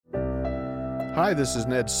Hi, this is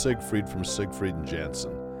Ned Siegfried from Siegfried and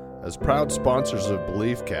Jensen. As proud sponsors of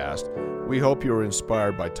BeliefCast, we hope you are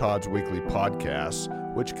inspired by Todd's weekly podcasts,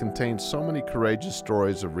 which contain so many courageous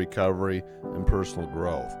stories of recovery and personal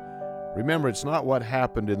growth. Remember, it's not what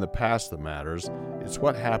happened in the past that matters, it's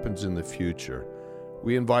what happens in the future.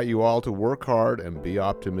 We invite you all to work hard and be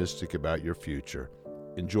optimistic about your future.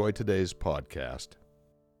 Enjoy today's podcast.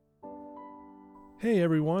 Hey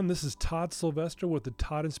everyone, this is Todd Sylvester with the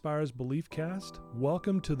Todd Inspires BeliefCast.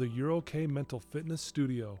 Welcome to the You're OK Mental Fitness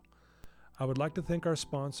Studio. I would like to thank our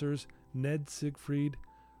sponsors, Ned Siegfried,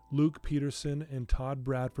 Luke Peterson, and Todd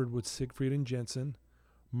Bradford with Siegfried and Jensen,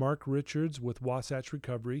 Mark Richards with Wasatch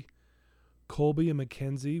Recovery, Colby and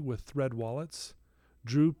Mackenzie with Thread Wallets,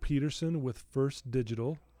 Drew Peterson with First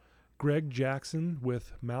Digital, Greg Jackson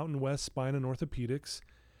with Mountain West Spine and Orthopedics,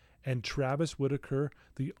 and Travis Whitaker,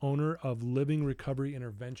 the owner of Living Recovery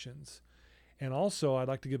Interventions. And also, I'd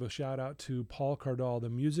like to give a shout out to Paul Cardall.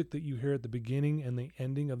 The music that you hear at the beginning and the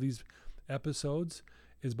ending of these episodes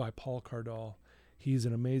is by Paul Cardall. He's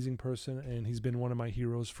an amazing person, and he's been one of my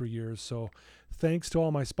heroes for years. So thanks to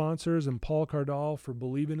all my sponsors and Paul Cardall for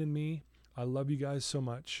believing in me. I love you guys so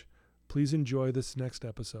much. Please enjoy this next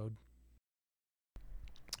episode.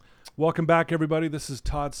 Welcome back, everybody. This is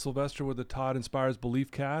Todd Sylvester with the Todd Inspires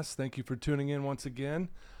BeliefCast. Thank you for tuning in once again.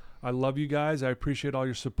 I love you guys. I appreciate all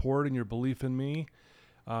your support and your belief in me.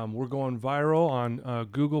 We're going viral on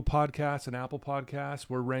Google Podcasts and Apple Podcasts.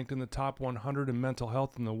 We're ranked in the top 100 in mental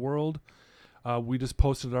health in the world. We just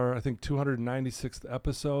posted our, 296th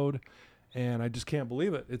episode, and I just can't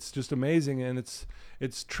believe it. It's just amazing, and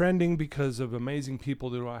it's trending because of amazing people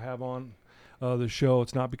that I have on the show.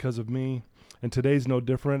 It's not because of me. And today's no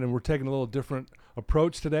different, and we're taking a little different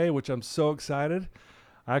approach today, which I'm so excited.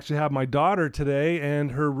 I actually have my daughter today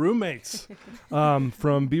and her roommates from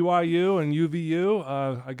BYU and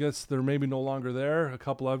UVU. I guess they're maybe no longer there, a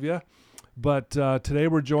couple of you. But today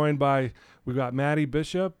we're joined by, we've got Maddie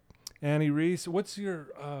Bishop, Annie Reese. What's your...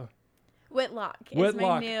 Whitlock.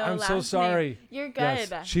 Whitlock. Is my new I'm last so sorry. Name. You're good.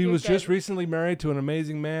 Yes. She was just recently married to an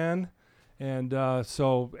amazing man. And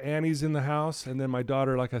so Annie's in the house, and then my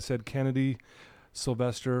daughter, like I said, Kennedy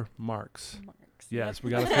Sylvester Marks. Yes, we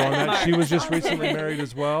got to throw on that. She was just recently married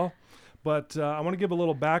as well. But I want to give a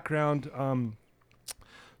little background.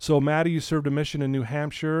 So Maddie, you served a mission in New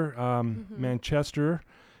Hampshire, Manchester.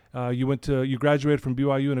 You graduated from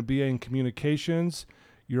BYU and a BA in communications.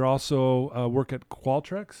 You're also work at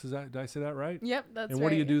Qualtrics. Did I say that right? Yep, that's right. And what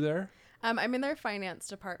do you do there? I'm in their finance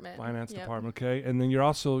department. Department, okay. And then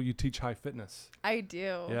you teach high fitness. I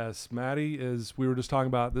do. Yes, Maddie we were just talking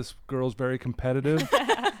about, this girl's very competitive.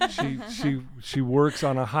 She works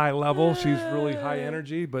on a high level. She's really high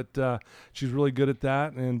energy, but she's really good at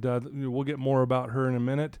that. And we'll get more about her in a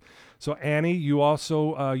minute. So Annie, you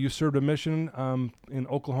also, you served a mission in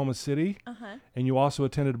Oklahoma City. And you also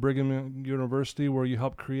attended Brigham University, where you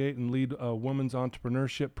helped create and lead a women's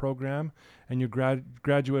entrepreneurship program. And you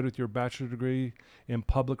graduated with your bachelor's degree in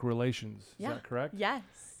public relations. Is that correct? Yes.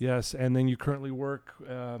 Yes, and then you currently work,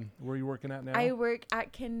 where are you working at now? I work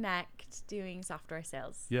at Connect doing software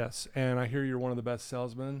sales. Yes, and I hear you're one of the best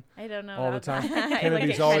salesmen. I don't know all the about time. that.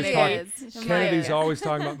 Kennedy's always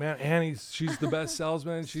talking about, man, she's the best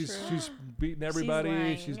salesman. She's beating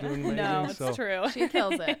everybody. She's doing amazing. No, it's true. She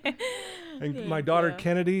kills it. And my daughter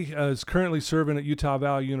Kennedy is currently serving at Utah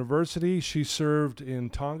Valley University. She served in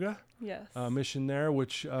Tonga. Yes. Mission there,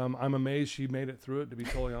 which I'm amazed she made it through it, to be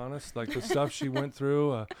totally honest. Like the stuff she went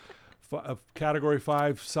through, a Category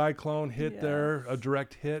 5 cyclone hit there, a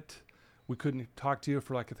direct hit. We couldn't talk to you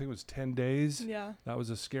for I think it was 10 days. Yeah. That was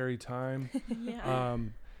a scary time. Yeah.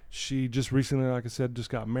 She just recently, like I said, just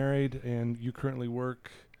got married, and you currently work...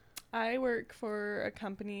 I work for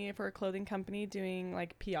a clothing company, doing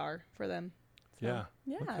PR for them. So,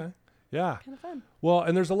 yeah. Okay. Yeah. Kind of fun. Well,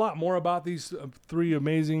 and there's a lot more about these three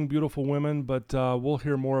amazing, beautiful women, but we'll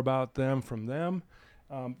hear more about them from them.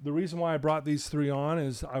 The reason why I brought these three on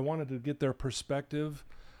is I wanted to get their perspective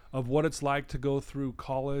of what it's like to go through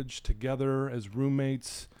college together as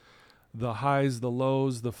roommates, the highs, the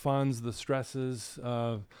lows, the funs, the stresses,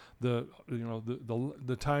 the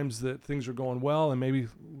times that things are going well, and maybe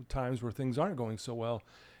times where things aren't going so well.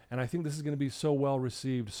 And I think this is going to be so well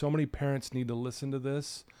received. So many parents need to listen to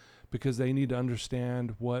this, because they need to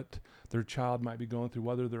understand what their child might be going through,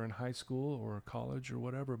 whether they're in high school or college or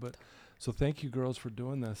whatever. But so thank you, girls, for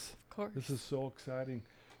doing this. Of course. This is so exciting.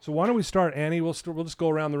 So why don't we start, Annie? We'll just go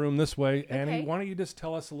around the room this way. Okay. Annie, why don't you just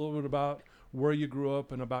tell us a little bit about where you grew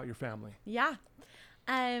up and about your family? Yeah.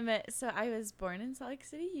 So I was born in Salt Lake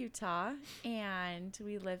City, Utah, and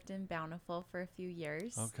we lived in Bountiful for a few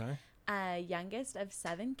years. Okay. youngest of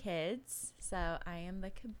 7 kids, so I am the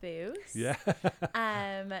caboose. Yeah.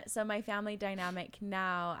 So my family dynamic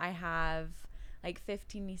now, I have like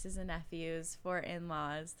 15 nieces and nephews, 4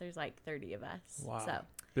 in-laws. There's like 30 of us. Wow. So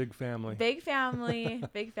Big family. big family,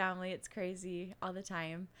 big family. It's crazy all the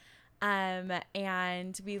time.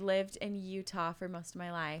 And we lived in Utah for most of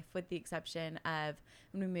my life, with the exception of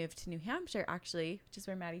when we moved to New Hampshire, actually, which is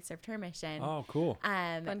where Maddie served her mission. Oh, cool.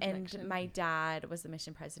 And connection. my dad was the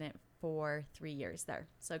mission president for 3 years there.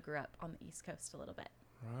 So grew up on the East Coast a little bit.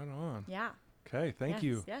 Right on. Yeah. Okay, thank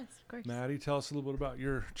you. Yes, of course. Maddie, tell us a little bit about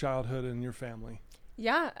your childhood and your family.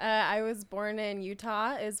 Yeah, I was born in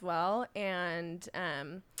Utah as well, and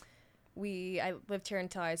I lived here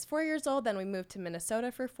until I was 4 years old. Then we moved to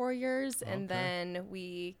Minnesota for 4 years, and Okay. then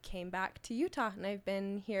we came back to Utah, and I've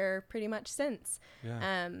been here pretty much since.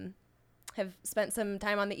 Yeah. Have spent some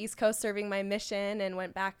time on the East Coast serving my mission, and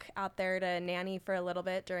went back out there to nanny for a little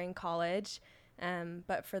bit during college.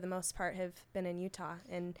 But for the most part have been in Utah.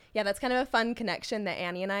 And yeah, that's kind of a fun connection that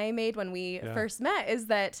Annie and I made when we Yeah. first met, is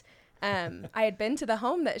that I had been to the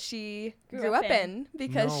home that she Grew grew up up in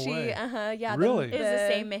because No she, way. yeah. Really? It was the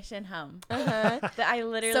same mission home Uh-huh. that I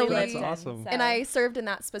literally So lived we- in. That's awesome. And I served in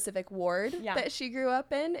that specific ward Yeah. that she grew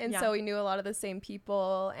up in. And Yeah. so we knew a lot of the same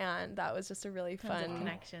people. And that was just a really Tons of fun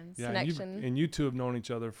connections. Yeah, connection. and you two have known each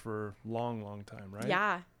other for a long, long time, right?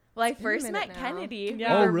 Yeah. Well, I been a first minute met now. Kennedy.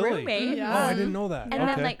 Yeah. We Oh, were really? roommates. Yeah. Oh, I didn't know that. And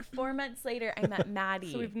okay. then like 4 months later, I met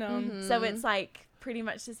Maddie. So we've known. Mhm. So it's like pretty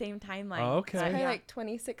much the same timeline. Oh, okay. So, Probably yeah. like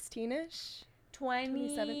 2016-ish.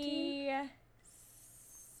 2017.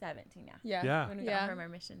 2017? Yeah. Yeah. When we Yeah. got home from our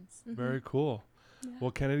missions. Mhm. Very cool. Yeah.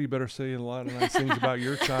 Well, Kennedy, you better say a lot of nice things about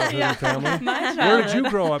your childhood Yeah. and family. My Where did you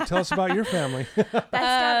childhood. grow up? Tell us about your family. Best job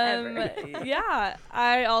ever. Yeah,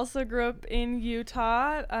 I also grew up in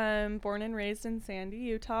Utah, born and raised in Sandy,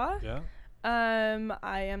 Utah. Yeah.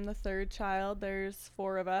 I am the 3rd child. There's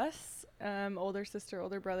 4 of us, older sister,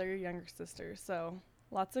 older brother, younger sister. So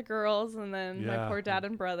lots of girls, and then Yeah. my poor dad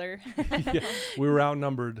and brother Yeah. We were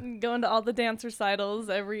outnumbered. going to all the dance recitals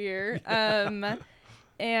every year.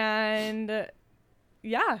 And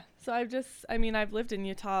yeah, so I've lived in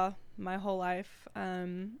Utah my whole life,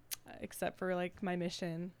 except for like my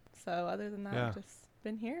mission. So other than that, Yeah. I've just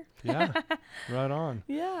been here. Yeah. Right on.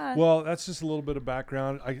 Yeah. Well, that's just a little bit of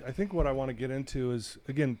background. I think what I want to get into is,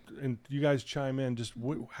 again, and you guys chime in, just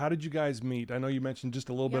how did you guys meet? I know you mentioned just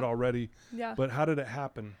a little bit Yeah. already, Yeah. but how did it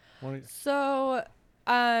happen? So,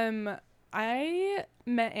 I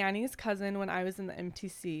met Annie's cousin when I was in the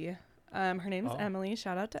MTC. Her name's Oh. Emily.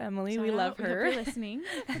 Shout out to Emily. Shout we out. love We hope her. you're listening.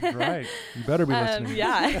 Right. You better be listening.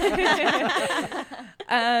 Yeah.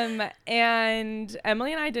 And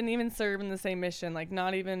Emily and I didn't even serve in the same mission. Like,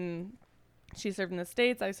 not even. She served in the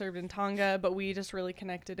States. I served in Tonga, but we just really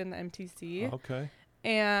connected in the MTC. Okay.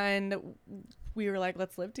 And we were like,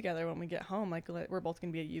 let's live together when we get home. Like, we're both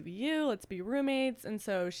going to be at UVU. Let's be roommates. And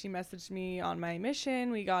so she messaged me on my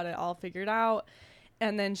mission. We got it all figured out.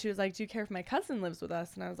 And then she was like, do you care if my cousin lives with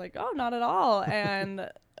us? And I was like, oh, not at all. And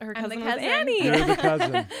her I'm the cousin was cousin. Annie. You're the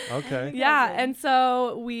cousin. Okay. Yeah. Cousin. And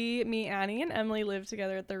so me, Annie, and Emily lived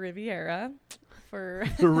together at the Riviera for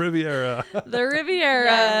The Riviera. the Riviera.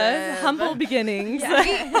 Yes. Humble beginnings.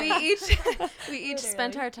 we each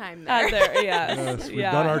spent Literally. our time there. There, yes. Yes, we've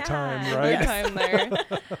yeah. done our Yeah. time, Yeah. right? Time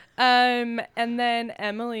there. And then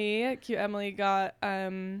Emily, cute Emily, got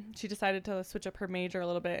she decided to switch up her major a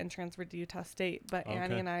little bit and transferred to Utah State. But Okay.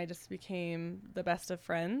 Annie and I just became the best of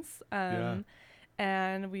friends. Yeah.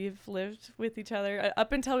 And we've lived with each other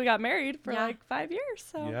up until we got married for Yeah. like 5 years.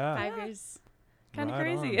 So Yeah. 5 years. kind of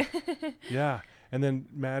Right crazy. Yeah. And then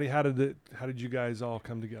Maddie, how did you guys all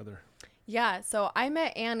come together? Yeah, so I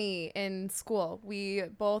met Annie in school. We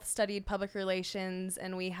both studied public relations,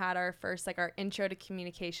 and we had our first, like, our intro to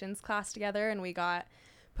communications class together, and we got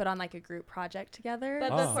put on, like, a group project together.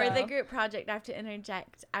 But Oh. before the So- group project, I have to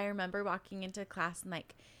interject. I remember walking into class and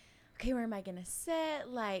like, okay, where am I gonna sit?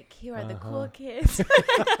 Like, who are the cool kids? Who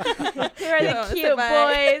are Yeah, the sit cute by.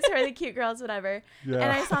 boys? Who are the cute girls? Whatever. Yeah.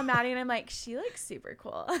 And I saw Maddie, and I'm like, she looks super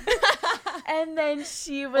cool. And then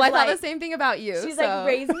she was Well, I like, thought the same thing about you. she's so. like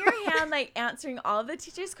raising her hand, like answering all the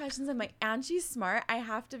teachers' questions. I'm like, and she's smart. I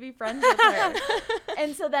have to be friends with her.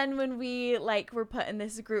 And so then when we like were put in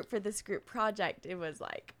this group for this group project, it was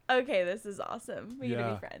like, okay, this is awesome. We get to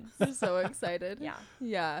Yeah. be friends. I'm so excited. Yeah.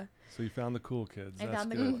 Yeah. So you found the cool kids. I That's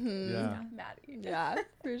found the good. cool kids. Yeah. Maddie. Yeah,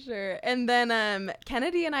 for sure. And then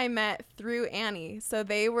Kennedy and I met through Annie. So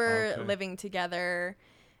they were Okay. living together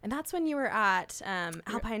And that's when you were at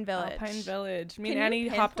Alpine Village. Alpine Village. Me Can and you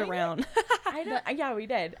Annie hopped pinpoint it? around. Yeah, we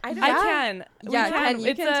did. I can. Yeah, We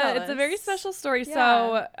you can tell It's a very us. special story.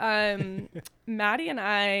 Yeah. So, Maddie and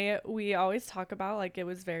I, we always talk about like it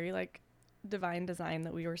was very like divine design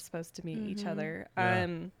that we were supposed to meet each other. Yeah.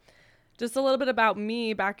 Just a little bit about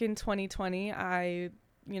me. Back in 2020, I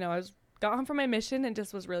got home from my mission and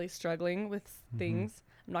just was really struggling with things.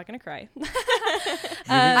 I'm not gonna cry.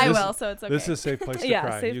 I This- will, so it's okay. This is a safe place to Yeah,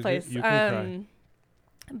 cry. safe You place. Can, you can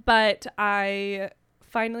But I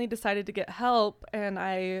finally decided to get help, and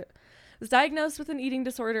I was diagnosed with an eating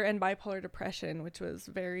disorder and bipolar depression, which was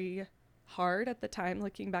very hard at the time.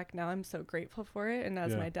 Looking back now, I'm so grateful for it, and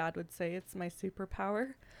as Yeah. my dad would say, it's my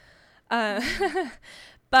superpower.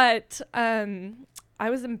 But I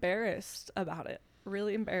was embarrassed about it,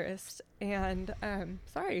 really embarrassed, and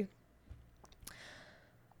sorry.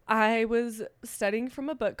 I was studying from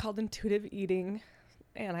a book called Intuitive Eating,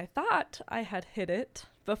 and I thought I had hid it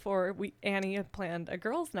before Annie had planned a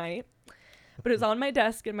girls' night. But it was on my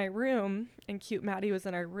desk in my room, and cute Maddie was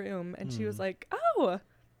in our room, and she was like, "Oh,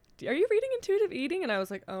 are you reading Intuitive Eating?" And I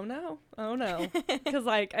was like, "Oh no, because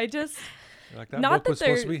like I just cry. Like that not book that was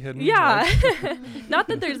supposed to there- be hidden. yeah, right? not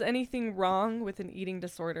that there's anything wrong with an eating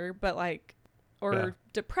disorder, but like or Yeah.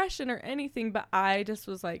 depression or anything, but I just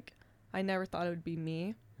was like, I never thought it would be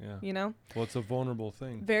me, Yeah. you know." Well, it's a vulnerable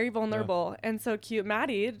thing. Very vulnerable. And so cute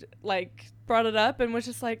Maddie like brought it up and was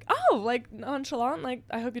just like, "Oh, like nonchalant, like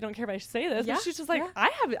I hope you don't care if I say this." Yeah, But she's just like, yeah.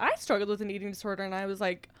 I struggled with an eating disorder, and I was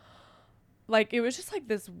like it was just like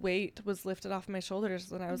this weight was lifted off my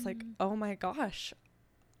shoulders, and I was like, "Oh my gosh,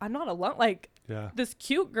 I'm not alone." Like Yeah. this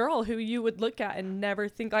cute girl who you would look at and never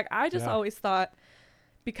think, like I just Yeah. always thought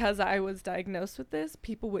because I was diagnosed with this,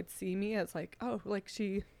 people would see me as like, "Oh, like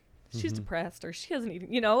she's depressed, or she hasn't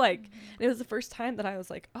eaten," and it was the first time that I was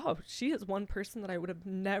like, "Oh, she is one person that I would have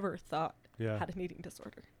never thought Yeah. had an eating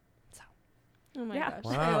disorder." So Oh my Yeah. gosh.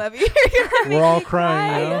 Wow. I love you. We're all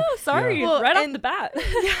crying cry. now. oh, sorry, Yeah. Well, right off and- the bat.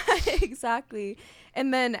 Yeah, exactly.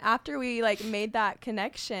 And then after we like made that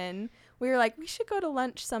connection, we were like, we should go to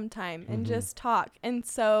lunch sometime and just talk. And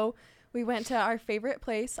so we went to our favorite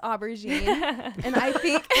place, Aubergine. And I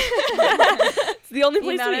think It's the only The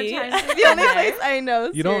place amount we of eat. times the only place I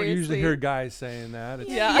know. You don't usually seriously. hear guys saying that. It's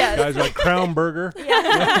Yeah. Yes. guys are like Crown Burger.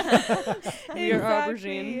 We are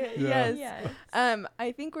Aubergine. Yeah. Yes. Yes.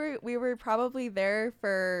 I think we were probably there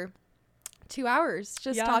for 2 hours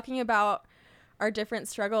just Yeah. talking about our different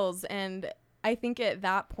struggles. And I think at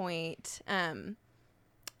that point,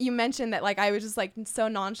 you mentioned that like I was just like so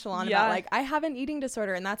nonchalant Yeah. about like I have an eating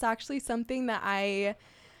disorder, and that's actually something that I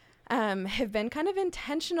have been kind of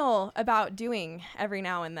intentional about doing every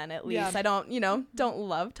now and then. At least Yeah. I don't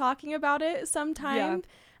love talking about it sometimes.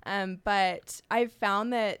 But I've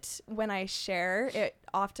found that when I share, it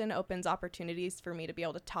often opens opportunities for me to be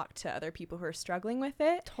able to talk to other people who are struggling with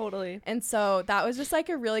it. Totally. And so that was just like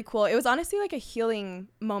a really cool, it was honestly like a healing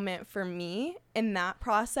moment for me in that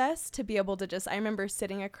process to be able to I remember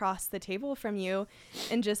sitting across the table from you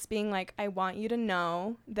and just being like, I want you to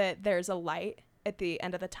know that there's a light at the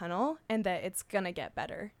end of the tunnel and that it's going to get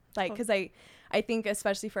better. Like, because I think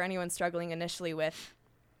especially for anyone struggling initially with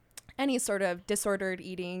any sort of disordered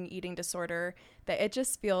eating disorder, that it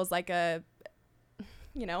just feels like a,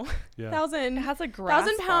 Yeah. thousand It has a grasp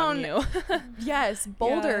 1,000 pound on you. yes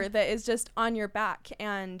boulder Yeah. that is just on your back,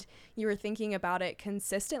 and you were thinking about it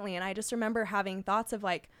consistently. And I just remember having thoughts of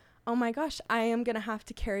like, oh my gosh, I am gonna have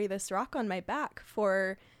to carry this rock on my back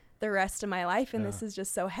for the rest of my life, and this is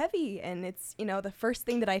just so heavy, and it's the first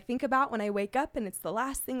thing that I think about when I wake up, and it's the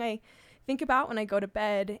last thing I think about when I go to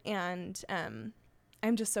bed. And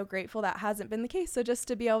I'm just so grateful that hasn't been the case. So just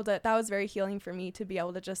to be able to, that was very healing for me to be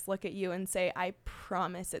able to just look at you and say, I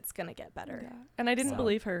promise it's going to get better. Yeah. And I didn't So-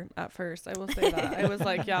 believe her at first. I will say that. I was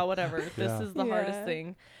like, yeah, whatever. This Yeah. is the hardest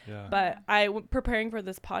thing. Yeah. But preparing for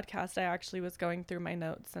this podcast, I actually was going through my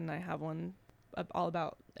notes, and I have one all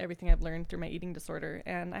about everything I've learned through my eating disorder.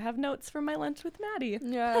 And I have notes from my lunch with Maddie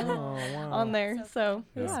Yeah. Oh, wow. on there. So So,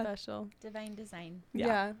 Yeah. yeah. Special. Divine design.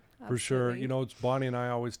 Yeah. For sure. absolutely. It's Bonnie and I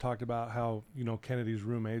always talked about how, Kennedy's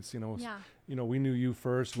roommates, Yeah. we knew you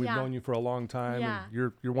first. We've Yeah. known you for a long time. Yeah. And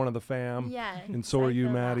you're one of the fam. Yeah. And so I are you,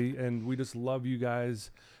 feel that. Maddie. And we just love you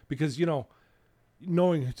guys because,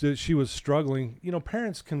 knowing that she was struggling,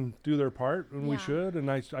 parents can do their part, and we Yeah. should, and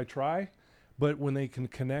I try. But when they can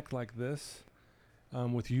connect like this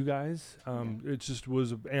with you guys, it just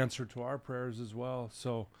was an answer to our prayers as well.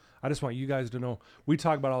 So I just want you guys to know, we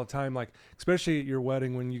talk about it all the time, like, especially at your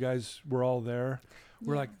wedding when you guys were all there.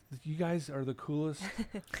 We're like, you guys are the coolest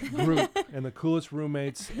group and the coolest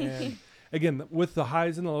roommates. again, with the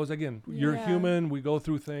highs and the lows, again, you're Yeah. human. We go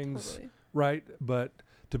through things, Totally. right? But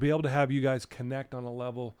to be able to have you guys connect on a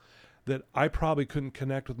level that I probably couldn't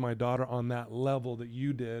connect with my daughter on that level that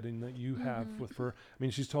you did and that you have with her. I mean,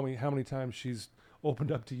 she's told me how many times she's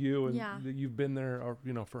opened up to you and Yeah. that you've been there, or,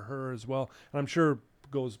 you know, for her as well. And I'm sure it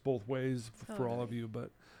goes both ways for all of Totally. you,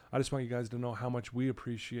 but I just want you guys to know how much we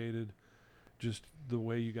appreciated just the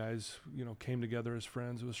way you guys, you know, came together as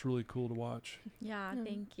friends. It was really cool to watch. Yeah, Mm.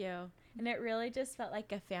 thank you. And it really just felt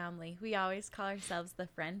like a family. We always call ourselves the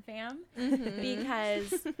friend fam Mm-hmm.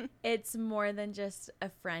 because it's more than just a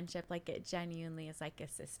friendship. Like, it genuinely is like a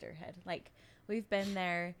sisterhood. Like, we've been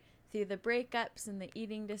there through the breakups and the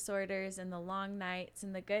eating disorders and the long nights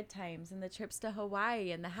and the good times and the trips to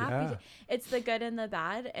Hawaii and the happy. Yeah. It's the good and the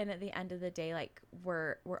bad. And at the end of the day, like,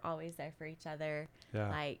 we're always there for each other. Yeah.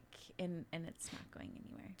 Like, and it's not going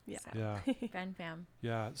anywhere. Yeah. So, Yeah. friend fam.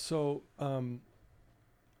 Yeah. So,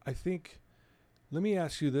 I think, let me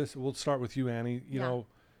ask you this. We'll start with you, Annie. You Yeah. know,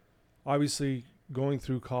 obviously going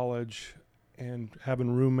through college and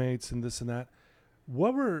having roommates and this and that.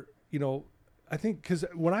 What were, you know, I think, because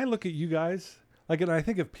when I look at you guys, like, and I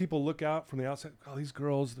think if people look out from the outside, oh, these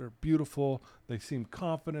girls, they're beautiful. They seem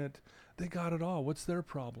confident. They got it all. What's their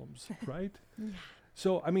problems, right? Yeah.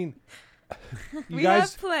 So, I mean, you We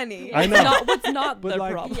guys, have plenty. I know. What's not But the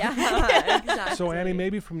like- problem? Yeah, exactly. So Annie,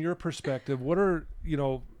 maybe from your perspective, what are, you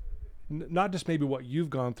know, not just maybe what you've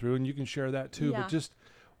gone through, and you can share that too, Yeah. but just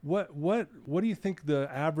what do you think the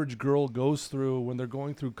average girl goes through when they're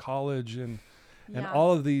going through college and Yeah.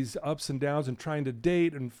 all of these ups and downs and trying to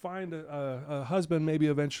date and find a husband maybe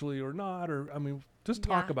eventually or not, or I mean, just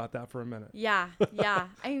talk Yeah. about that for a minute. Yeah.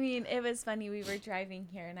 I mean, it was funny. We were driving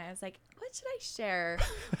here and I was like, what should I share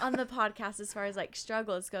on the podcast as far as like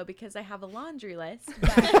struggles go? Because I have a laundry list.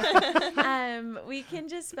 But, we can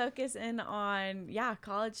just focus in on,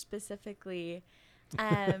 college specifically.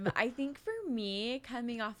 I think for me,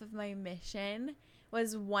 coming off of my mission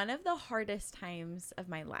was one of the hardest times of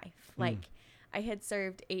my life. Like, I had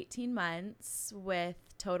served 18 months with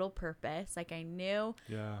total purpose. Like, I knew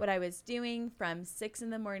Yeah. what I was doing from 6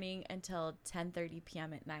 a.m. until 10:30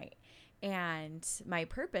 p.m. at night. And my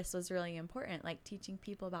purpose was really important, like teaching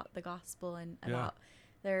people about the gospel and Yeah. about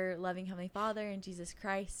their loving Heavenly Father and Jesus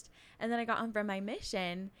Christ. And then I got home from my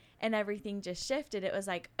mission and everything just shifted. It was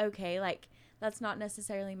like, okay, like, that's not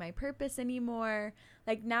necessarily my purpose anymore.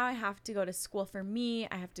 Like, now I have to go to school for me.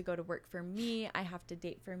 I have to go to work for me. I have to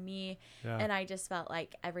date for me. Yeah. And I just felt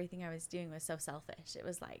like everything I was doing was so selfish. It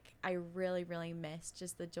was like, I really, really missed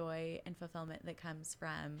just the joy and fulfillment that comes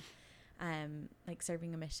from like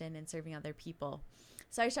serving a mission and serving other people.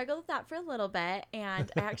 So I struggled with that for a little bit.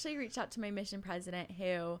 And I actually reached out to my mission president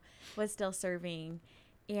who was still serving.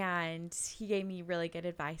 And he gave me really good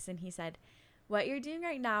advice. And he said, what you're doing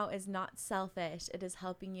right now is not selfish. It is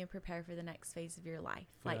helping you prepare for the next phase of your life.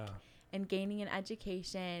 Like, Yeah. and gaining an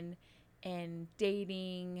education and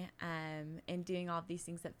dating and doing all of these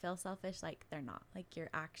things that feel selfish, like, they're not. Like,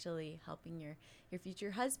 you're actually helping your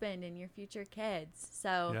future husband and your future kids.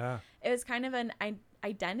 So Yeah. it was kind of an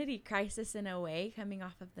identity crisis in a way coming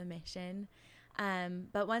off of the mission.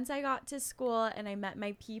 But once I got to school and I met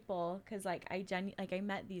my people, because like I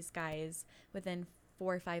met these guys within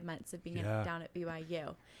 4 or 5 months of being Yeah. down at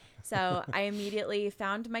BYU. So I immediately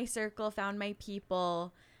found my circle, found my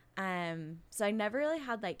people. So I never really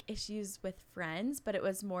had like issues with friends, but it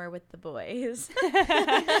was more with the boys.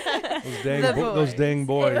 Those dang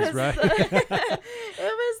boys, It was right? It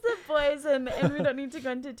was the boys, and we don't need to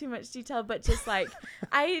go into too much detail, but just like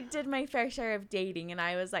I did my fair share of dating, and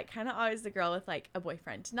I was like kind of always the girl with like a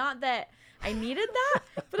boyfriend. Not that I needed that,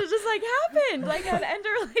 but it just like happened. Like, I'd end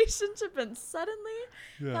a relationship and suddenly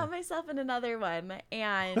Yeah. found myself in another one,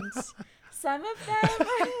 and some of them,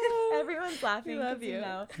 everyone's laughing. We love 'cause you.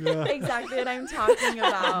 know Yeah. exactly what I'm talking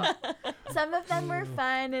about. Some of them were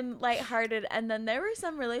fun and lighthearted, and then there were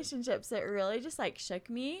some relationships that really just like shook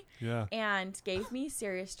me Yeah. and gave me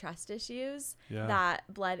serious trust issues Yeah.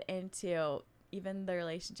 that bled into even the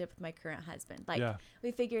relationship with my current husband. Like, Yeah.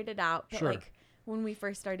 we figured it out, but Sure. like when we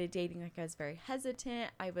first started dating, like, I was very hesitant.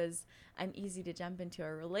 I was uneasy to jump into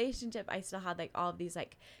a relationship. I still had like all of these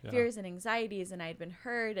like Yeah. fears and anxieties, and I'd been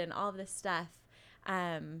hurt and all of this stuff,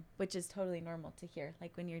 which is totally normal to hear.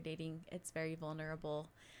 Like, when you're dating, it's very vulnerable.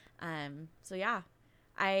 So yeah,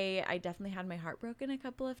 I definitely had my heart broken a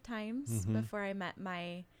couple of times Mhm. before I met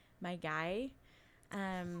my guy.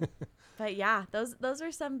 But yeah, those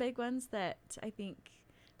are some big ones that I think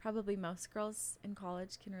probably most girls in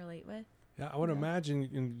college can relate with. Yeah, I would Yeah. imagine,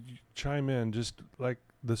 and you chime in, just like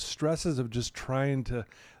the stresses of just trying to,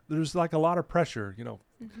 there's like a lot of pressure, you know.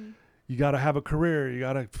 Mhm. you got to have a career, you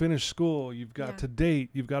got to finish school, you've got Yeah. to date,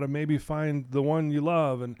 you've got to maybe find the one you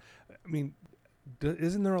love. And I mean,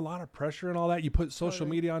 isn't there a lot of pressure and all that? You put social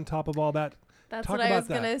Totally. media on top of all that. That's Talk what I about was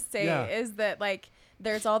going that. to say Yeah. is that like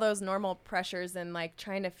there's all those normal pressures and like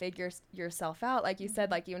trying to figure yourself out. Like you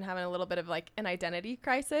said, like even having a little bit of like an identity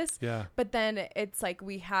crisis. Yeah. But then it's like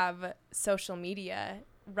we have social media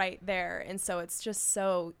right there. And so it's just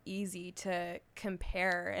so easy to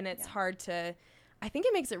compare. And it's hard to, I think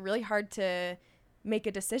it makes it really hard to make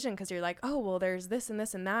a decision because you're like, oh, well, there's this and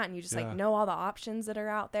this and that. And you just Yeah. like know all the options that are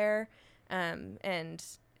out there. And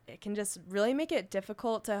it can just really make it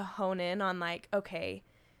difficult to hone in on like, okay,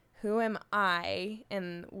 who am I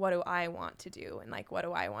and what do I want to do? And like, what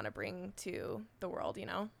do I want to bring to the world, you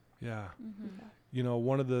know? Yeah. Mm-hmm. You know,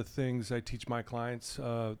 one of the things I teach my clients,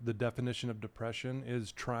 the definition of depression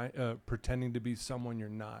is pretending to be someone you're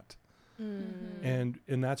not. Mm-hmm.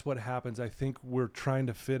 And that's what happens. I think we're trying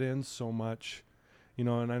to fit in so much, you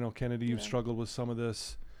know, and I know, Kennedy, you've Yeah. struggled with some of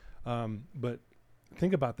this. But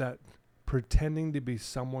think about that, pretending to be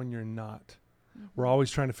someone you're not. We're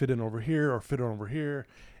always trying to fit in over here or fit in over here.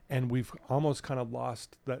 And we've almost kind of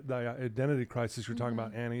lost that the identity crisis you're talking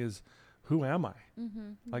about, Annie, is who am I?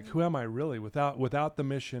 Mm-hmm. Like, who am I really without the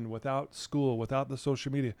mission, without school, without the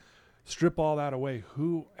social media? Strip all that away.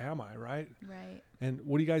 Who am I, right? Right. And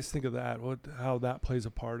what do you guys think of that? How that plays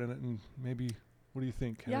a part in it? And maybe, what do you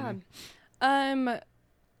think, Yeah. Kennedy?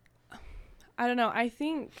 I don't know. I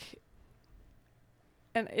think,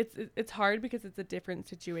 and it's hard because it's a different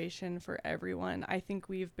situation for everyone. I think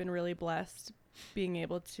we've been really blessed being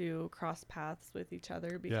able to cross paths with each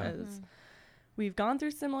other because we've gone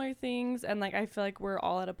through similar things. And like, I feel like we're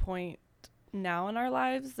all at a point now in our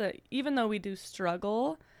lives that even though we do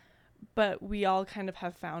struggle, but we all kind of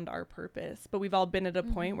have found our purpose, but we've all been at a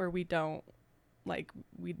point where we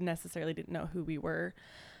necessarily didn't know who we were.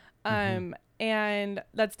 And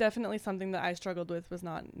that's definitely something that I struggled with, was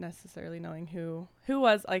not necessarily knowing who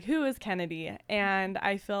is Kennedy. And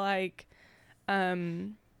I feel like,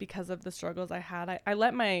 because of the struggles I had, I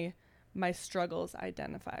let my struggles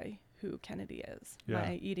identify who Kennedy is. Yeah.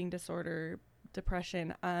 My eating disorder,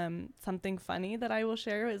 depression. Something funny that I will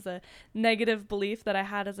share is a negative belief that I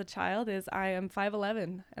had as a child is I am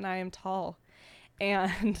 5'11" and I am tall.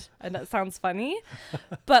 And that sounds funny,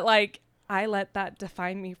 but like, I let that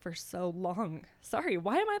define me for so long. Sorry,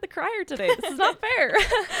 why am I the crier today? This is not fair.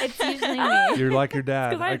 It's usually me. You're like your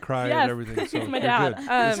dad. 'Cause I cry yes, at everything. So my you're dad. good.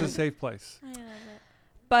 It's a safe place. I love it.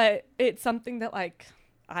 But it's something that like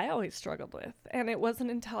I always struggled with. And it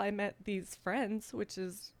wasn't until I met these friends, which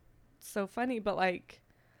is so funny, but like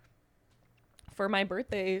for my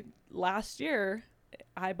birthday last year,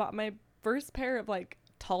 I bought my first pair of like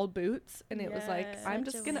tall boots, and it was like, Yes. I'm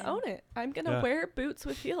Such just a gonna win. own it. I'm gonna Yeah. wear boots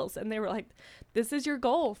with heels. And they were like, this is your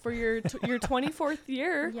goal for your your 24th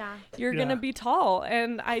year. Yeah. You're Yeah. gonna be tall.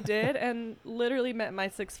 And I did, and literally met my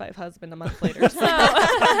 6'5" husband a month later. So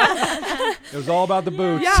It was all about the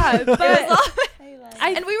boots. yeah, but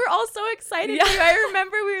And we were all so excited Yeah. too. I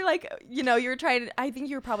remember we were like, you know, you were trying to, I think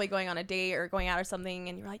you were probably going on a date or going out or something,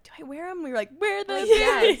 and you were like, do I wear them? We were like, wear them.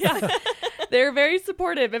 yeah. They're very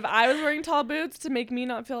supportive. If I was wearing tall boots to make me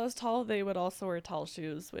not feel as tall, they would also wear tall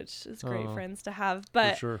shoes, which is great Oh. friends to have. For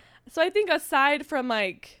But sure. so I think aside from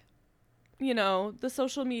like, you know, the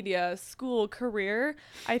social media, school, career,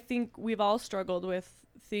 I think we've all struggled with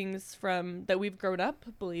things from that we've grown up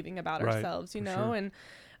believing about Right, ourselves, you for know, sure.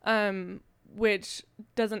 and which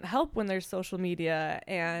doesn't help when there's social media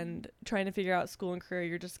and trying to figure out school and career.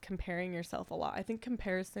 You're just comparing yourself a lot. I think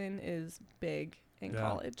comparison is big in Yeah.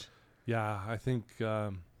 college. Yeah, I think,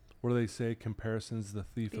 what do they say? Comparison's the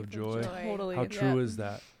thief of joy. Totally. How true Yeah. is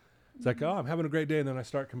that? It's like, oh, I'm having a great day. And then I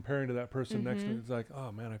start comparing to that person next to me. Mhm. It's like,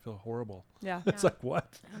 oh, man, I feel horrible. Yeah. It's Yeah. like,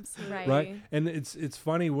 what? Absolutely. Right? And it's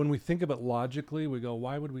funny when we think of it logically, we go,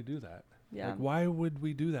 why would we do that? Yeah. Like, why would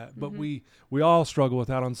we do that? But Mhm. we all struggle with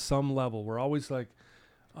that on some level. We're always like,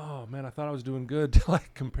 oh, man, I thought I was doing good till I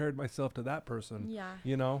compared myself to that person, Yeah.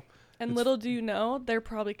 you know? And It's- little do you know, they're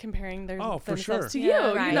probably comparing Oh, for themselves sure. to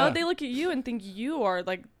Yeah, you. right. You know, Yeah. they look at you and think you are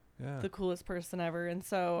like Yeah. the coolest person ever. And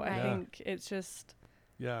so Right. I Yeah. think it's just,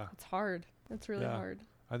 Yeah. it's hard. It's really Yeah. hard.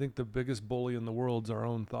 I think the biggest bully in the world's our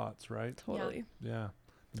own thoughts, right? Totally. Yeah.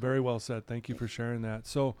 Very well said. Thank you for sharing that.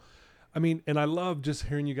 So, I mean, and I love just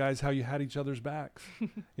hearing you guys how you had each other's backs. You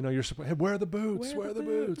know, you're supposed, hey, wear the boots, wear the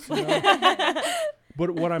boots. You know?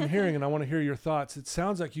 But what I'm hearing, and I want to hear your thoughts, it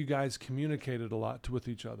sounds like you guys communicated a lot with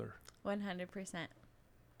each other. 100%.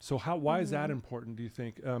 So why is that important, do you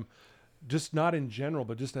think? Just not in general,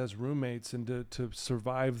 but just as roommates and to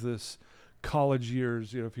survive this college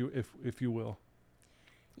years, you know, if you will.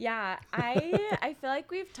 Yeah, I feel like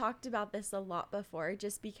we've talked about this a lot before,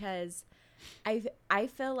 just because I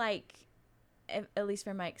feel like, at least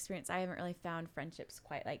from my experience, I haven't really found friendships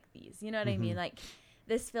quite like these. You know what I mean? Like,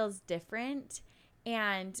 this feels different,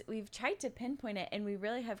 and we've tried to pinpoint it, and we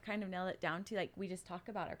really have kind of nailed it down to, like, we just talk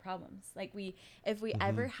about our problems. Like, if we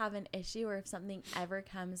ever have an issue, or if something ever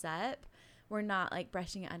comes up, we're not like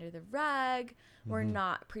brushing it under the rug. We're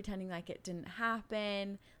not pretending like it didn't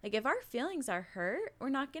happen. Like, if our feelings are hurt, we're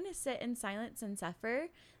not going to sit in silence and suffer.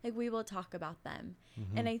 Like, we will talk about them.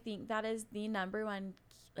 And I think that is the number one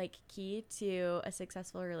like key to a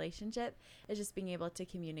successful relationship, is just being able to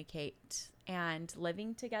communicate, and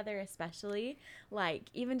living together, especially, like,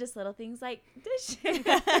 even just little things like dishes.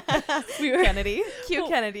 Kennedy. Cute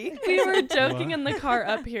Kennedy. We were joking in the car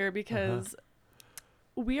up here because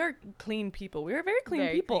we are clean people. We are very clean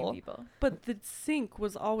people. But the sink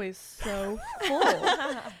was always so full.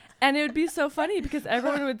 And it would be so funny because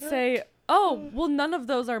everyone would say, oh, well, none of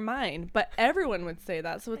those are mine. But everyone would say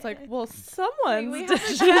that. So it's like, well, someone's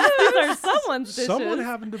dishes. These are someone's dishes. Someone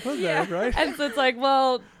happened to put that, right? And so it's like,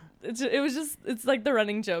 well, it's like the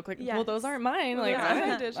running joke. Like, well, those aren't mine. Like, Yeah. I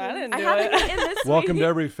didn't do I haven't it. eaten this Welcome week. to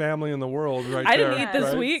every family in the world, right I there. didn't eat this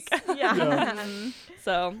right? week. Yeah.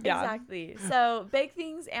 So, yeah. Exactly. So big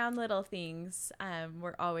things and little things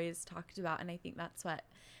were always talked about. And I think that's what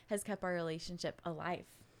has kept our relationship alive.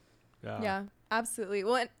 Yeah, absolutely.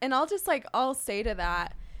 Well, and I'll say to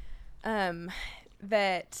that,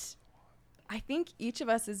 that I think each of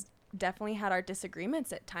us has definitely had our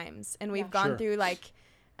disagreements at times, and we've gone through like,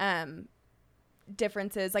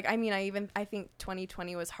 differences. Like, I mean, I think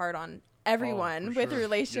 2020 was hard on everyone with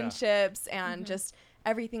relationships and just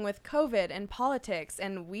everything with COVID and politics.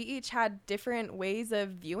 And we each had different ways of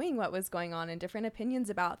viewing what was going on and different opinions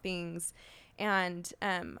about things. And,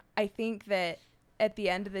 I think that at the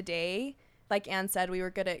end of the day, like Anne said, we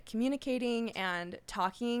were good at communicating and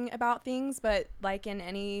talking about things, but like in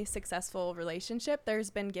any successful relationship,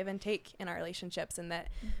 there's been give and take in our relationships, and that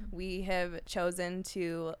we have chosen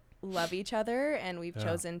to love each other, and we've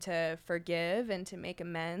chosen to forgive and to make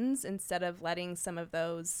amends instead of letting some of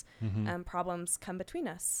those problems come between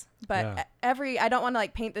us. But I don't want to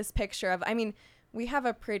like paint this picture of, I mean, we have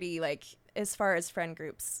a pretty, like, as far as friend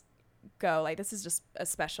groups go, like, this is just a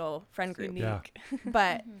special friend group.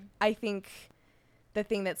 But I think the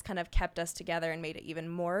thing that's kind of kept us together and made it even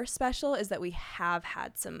more special is that we have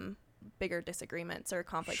had some bigger disagreements or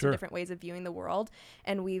conflicts or different ways of viewing the world,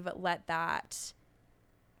 and we've let that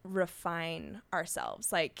refine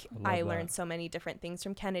ourselves. Like, I learned so many different things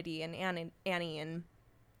from Kennedy and Annie, and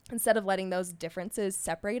instead of letting those differences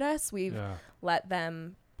separate us, we've let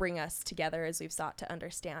them bring us together as we've sought to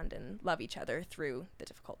understand and love each other through the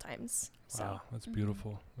difficult times. Wow, that's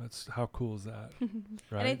beautiful. That's, how cool is that?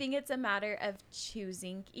 Right? And I think it's a matter of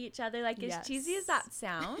choosing each other. Like, as cheesy as that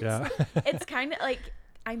sounds, it's kind of like,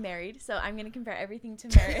 I'm married, so I'm going to compare everything to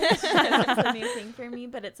marriage. It's a new thing for me,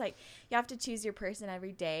 but it's like, you have to choose your person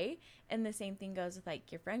every day. And the same thing goes with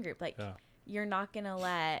like your friend group. Like, you're not going to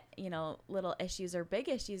let, little issues or big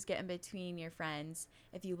issues get in between your friends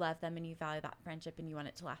if you love them and you value that friendship and you want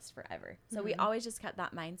it to last forever. So we always just kept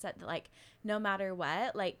that mindset that, like, no matter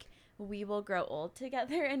what, like, we will grow old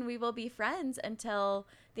together and we will be friends until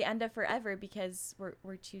the end of forever, because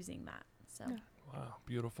we're choosing that. So wow,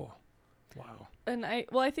 beautiful. Wow. And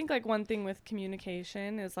I think like one thing with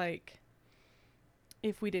communication is, like,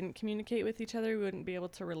 if we didn't communicate with each other, we wouldn't be able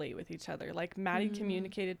to relate with each other. Like, Maddie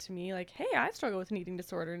communicated to me, like, hey, I struggle with an eating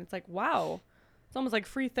disorder. And it's like, wow, it's almost like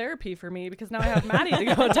free therapy for me, because now I have Maddie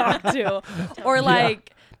to go talk to. Or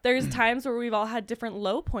like, there's times where we've all had different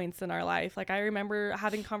low points in our life. Like, I remember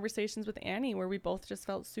having conversations with Annie where we both just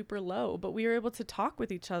felt super low, but we were able to talk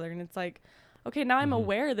with each other. And it's like, okay, now I'm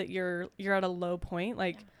aware that you're at a low point.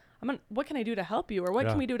 Like, what can I do to help you? Or what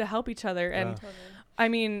can we do to help each other? And I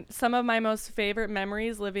mean, some of my most favorite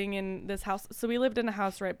memories living in this house. So we lived in a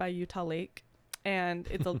house right by Utah Lake, and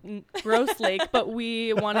it's a gross lake, but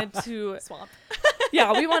we wanted to Swamp.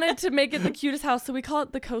 we wanted to make it the cutest house. So we call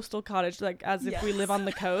it the coastal cottage, like as if we live on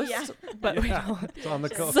the coast, but we don't. It's on the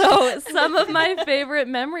coast. So some of my favorite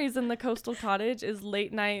memories in the coastal cottage is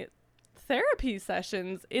late night therapy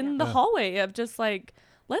sessions in the hallway of just like,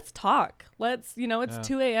 let's talk. Let's, it's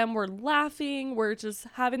 2 a.m. We're laughing. We're just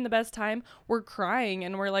having the best time. We're crying.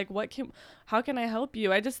 And we're like, how can I help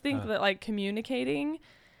you? I just think that like communicating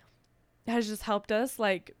has just helped us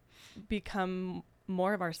like become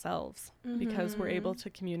more of ourselves, because we're able to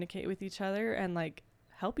communicate with each other and like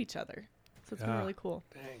help each other. So it's been really cool.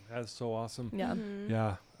 Dang, that's so awesome. Yeah.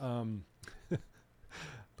 Yeah.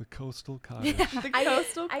 The coastal cottage. The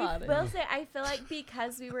coastal I cottage. will say, I feel like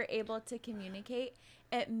because we were able to communicate,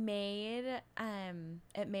 it made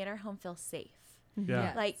our home feel safe.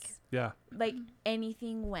 Yeah. Yes. Like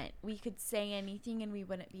anything went. We could say anything and we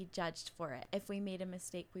wouldn't be judged for it. If we made a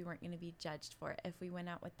mistake, we weren't going to be judged for it. If we went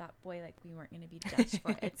out with that boy, like we weren't going to be judged for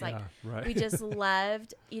it. It's like right. we just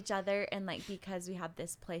loved each other, and like because we have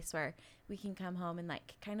this place where we can come home and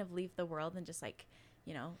like kind of leave the world and just like,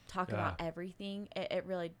 you know, talk about everything. It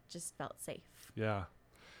really just felt safe. Yeah.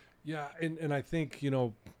 Yeah. And I think, you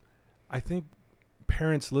know,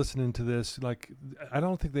 parents listening to this, like, I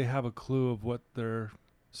don't think they have a clue of what their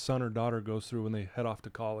son or daughter goes through when they head off to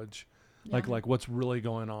college. Like what's really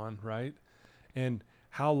going on, right? And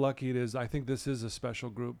how lucky it is. I think this is a special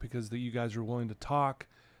group because you guys are willing to talk.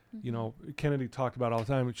 You know, Kennedy talked about it all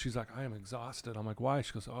the time. And she's like, I am exhausted. I'm like, why?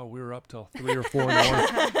 She goes, oh, we were up till 3 or 4 in the morning,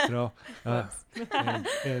 you know.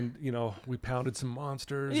 And you know, we pounded some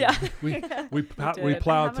monsters. Yeah. We did.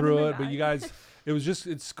 plowed through I it. have But them you in my guys,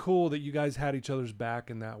 it's cool that you guys had each other's back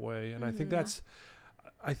in that way. And I think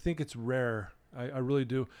I think it's rare. I really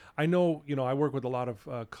do. I know, you know, I work with a lot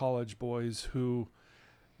of college boys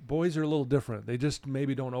boys are a little different. They just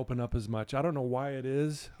maybe don't open up as much. I don't know why it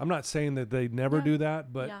is. I'm not saying that they never do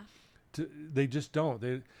that, but they just don't.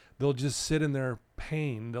 They'll just sit in their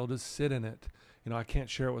pain. They'll just sit in it. You know, I can't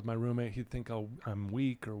share it with my roommate. He'd think, oh, I'm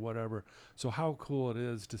weak or whatever. So how cool it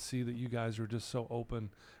is to see that you guys are just so open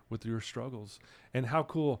with your struggles. And how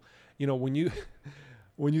cool, you know, when you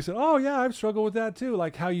said, oh yeah, I've struggled with that too,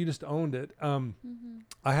 like how you just owned it.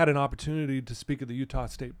 I had an opportunity to speak at the Utah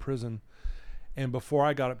State Prison. And before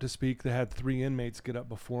I got up to speak, they had 3 inmates get up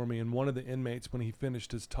before me. And one of the inmates, when he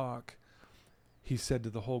finished his talk, he said to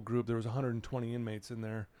the whole group, there was 120 inmates in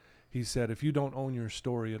there. He said, if you don't own your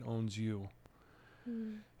story, it owns you.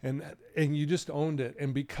 And you just owned it.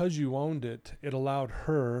 And because you owned it, it allowed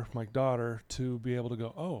her, my daughter, to be able to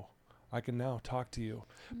go, oh, I can now talk to you.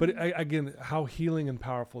 But again, how healing and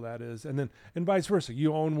powerful that is. And vice versa.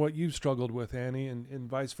 You own what you've struggled with, Annie, and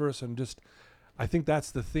vice versa. And just, I think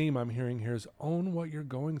that's the theme I'm hearing here is own what you're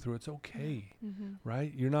going through. It's okay,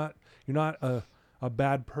 right? You're not a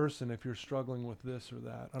bad person if you're struggling with this or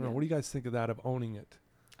that. I don't know. What do you guys think of that, of owning it?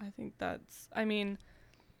 I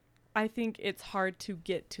think it's hard to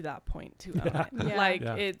get to that point to own it.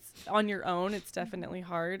 It's on your own. It's definitely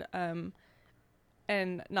hard. And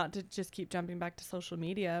not to just keep jumping back to social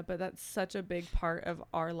media, but that's such a big part of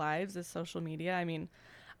our lives is social media. I mean,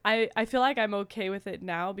 I feel like I'm okay with it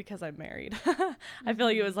now because I'm married. I feel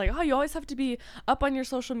like it was like, oh, you always have to be up on your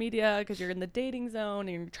social media because you're in the dating zone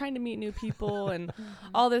and you're trying to meet new people and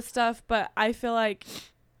all this stuff. But I feel like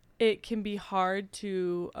it can be hard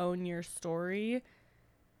to own your story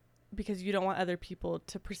because you don't want other people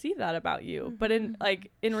to perceive that about you. But in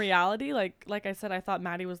reality, like I said, I thought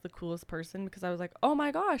Maddie was the coolest person because I was like, oh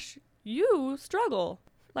my gosh, you struggle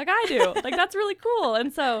like I do. Like, that's really cool.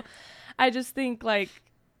 And so I just think I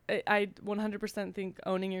 100% think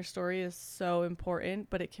owning your story is so important,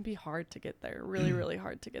 but it can be hard to get there. Really, really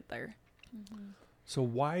hard to get there. So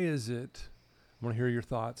why is it, I want to hear your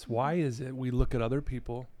thoughts. Why is it we look at other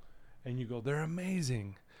people and you go, they're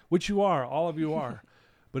amazing, which you are, all of you are.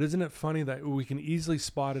 But isn't it funny that we can easily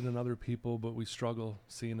spot it in other people, but we struggle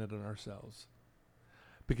seeing it in ourselves?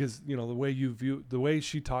 Because, you know, the way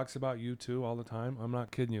she talks about you too all the time, I'm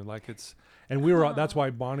not kidding you. Like that's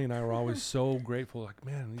why Bonnie and I were always so grateful. Like,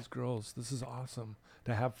 man, these girls, this is awesome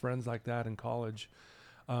to have friends like that in college.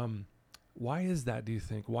 Why is that, do you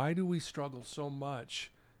think? Why do we struggle so much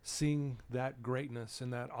seeing that greatness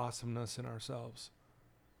and that awesomeness in ourselves?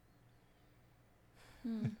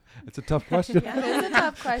 It's a tough question. Yeah, it is a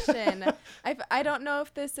tough question. I don't know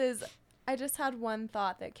if this is, I just had one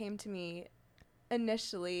thought that came to me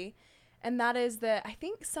initially, and that is that I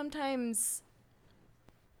think sometimes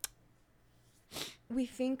we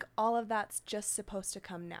think all of that's just supposed to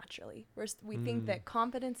come naturally. We think that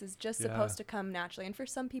confidence is just supposed to come naturally, and for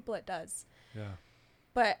some people it does. Yeah.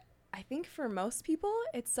 But I think for most people,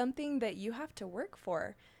 it's something that you have to work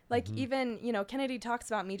for. Like, even, you know, Kennedy talks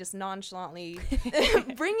about me just nonchalantly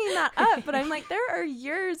bringing that up, but I'm like, there are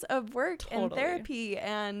years of work and therapy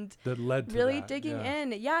and that led to really that. digging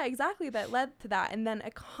in. Yeah, exactly. That led to that. And then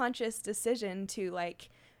a conscious decision to, like,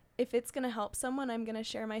 if it's going to help someone, I'm going to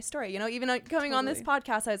share my story. You know, even coming on this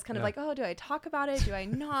podcast, I was kind of like, oh, do I talk about it? Do I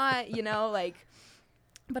not? You know, like,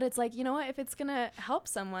 but it's like, you know what? If it's going to help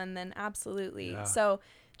someone, then absolutely. Yeah. So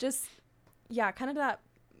just, kind of that,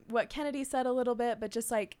 what Kennedy said a little bit, but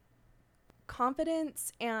just like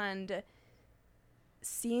confidence and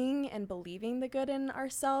seeing and believing the good in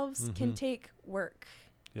ourselves can take work.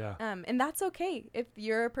 Yeah. And that's okay. If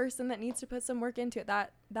you're a person that needs to put some work into it,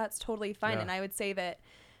 that's totally fine. Yeah. And I would say that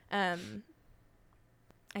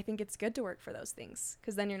I think it's good to work for those things,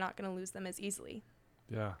 because then you're not going to lose them as easily.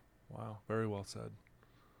 Yeah. Wow. Very well said.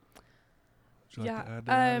 Would you like to Yeah. add to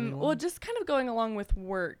that, anyone? Well, just kind of going along with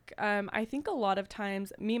work. I think a lot of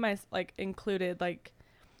times, included, like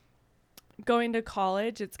going to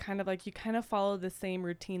college, it's kind of like you kind of follow the same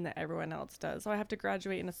routine that everyone else does. So I have to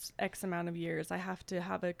graduate in X amount of years. I have to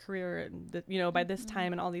have a career, by this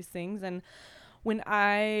time and all these things. And when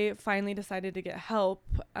I finally decided to get help,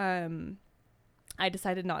 I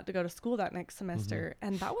decided not to go to school that next semester.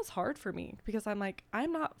 And that was hard for me, because I'm like,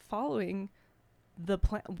 I'm not following the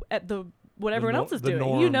plan at what everyone else is doing,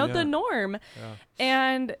 norm, the norm. Yeah.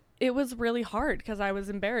 And it was really hard because I was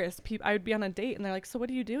embarrassed. I would be on a date and they're like, so what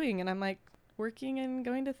are you doing? And I'm like, working and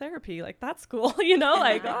going to therapy. Like, that's cool.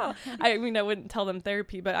 I wouldn't tell them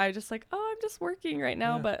therapy, but I just like, I'm just working right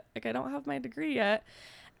now, but like, I don't have my degree yet.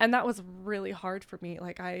 And that was really hard for me.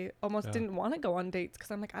 Like, I almost didn't want to go on dates,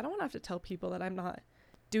 because I'm like, I don't want to have to tell people that I'm not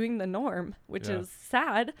doing the norm, which is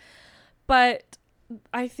sad. But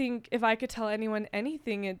I think if I could tell anyone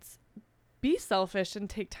anything, it's be selfish and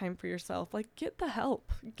take time for yourself. Like, get the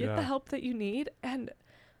help. Get the help that you need. And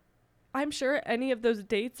I'm sure any of those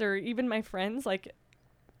dates, or even my friends, like,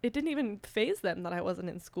 it didn't even faze them that I wasn't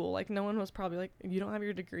in school. Like, no one was probably like, you don't have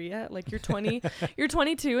your degree yet? Like, you're 20, you're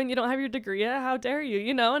 22 and you don't have your degree yet? How dare you?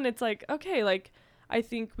 And it's like, okay, like, I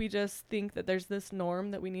think we just think that there's this norm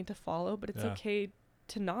that we need to follow, but it's okay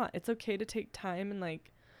to not. It's okay to take time. And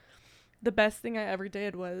like, the best thing I ever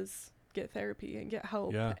did was get therapy and get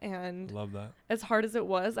help. Yeah. And Love that. as hard as it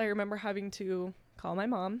was, I remember having to call my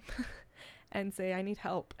mom and say, I need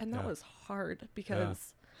help. And that was hard,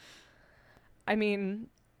 because I mean,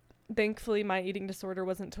 thankfully my eating disorder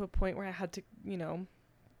wasn't to a point where I had to,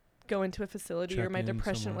 go into a facility, or my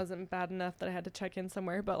depression wasn't bad enough that I had to check in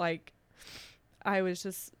somewhere. But like, I was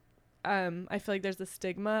just, I feel like there's a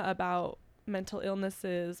stigma about mental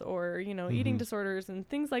illnesses, or, eating disorders and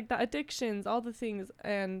things like that, addictions, all the things.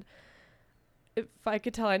 And if I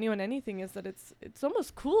could tell anyone anything, is that it's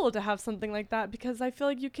almost cool to have something like that, because I feel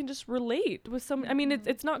like you can just relate with some. I mean,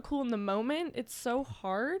 it's not cool in the moment. It's so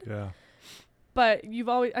hard. Yeah. But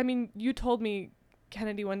you told me,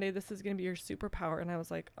 Kennedy, one day this is going to be your superpower. And I was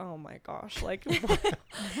like, oh my gosh, like, this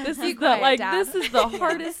is this is the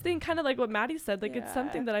hardest thing, kind of like what Maddie said. Like, it's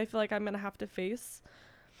something that I feel like I'm going to have to face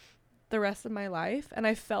the rest of my life. And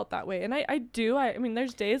I felt that way. And I do. I mean,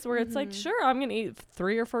 there's days where it's like, sure, I'm going to eat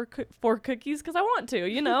 3 or 4 cookies because I want to,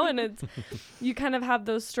 and it's, you kind of have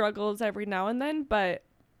those struggles every now and then. But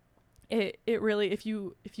it really, if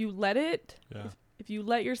you let it, if you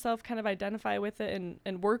let yourself kind of identify with it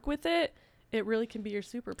and work with it, it really can be your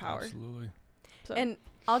superpower. Absolutely. So. And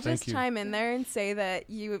I'll just chime in there and say that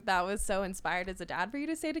that was so inspired as a dad for you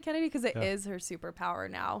to say to Kennedy, because it is her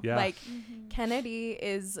superpower now. Yeah. Like, Kennedy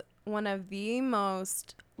is one of the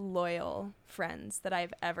most loyal friends that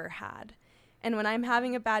I've ever had. And when I'm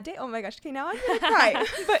having a bad day, oh my gosh, okay, now I'm gonna cry.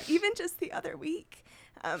 But even just the other week,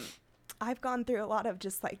 I've gone through a lot of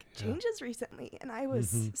just like changes recently, and I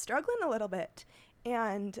was struggling a little bit.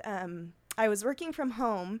 And I was working from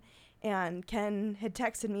home, and Ken had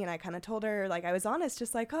texted me, and I kind of told her, like, I was honest,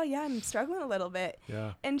 just like, oh yeah, I'm struggling a little bit.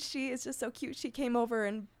 Yeah. And she is just so cute. She came over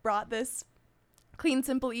and brought this Clean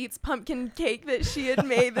Simple Eats pumpkin cake that she had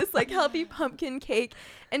made, this like healthy pumpkin cake.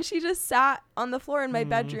 And she just sat on the floor in my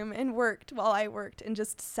bedroom and worked while I worked, and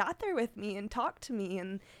just sat there with me and talked to me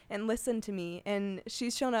and listened to me. And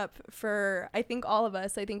she's shown up for, I think, all of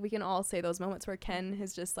us. I think we can all say those moments where Ken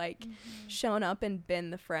has just like shown up and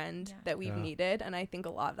been the friend that we've needed. And I think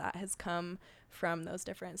a lot of that has come from those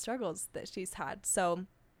different struggles that she's had. So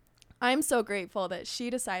I'm so grateful that she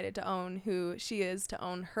decided to own who she is, to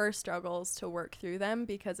own her struggles, to work through them,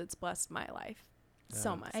 because it's blessed my life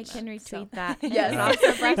so much. I can retweet that. Yes.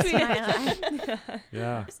 Also blessed my life.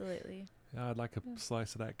 Yeah. Absolutely. Yeah, I'd like a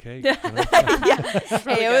slice of that cake.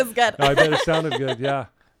 Hey, it was good. No, I bet it sounded good. Yeah.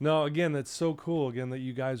 No, again, that's so cool. Again, that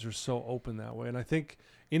you guys are so open that way. And I think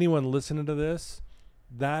anyone listening to this,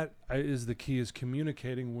 that is the key, is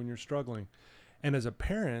communicating when you're struggling. And as a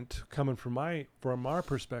parent, coming from our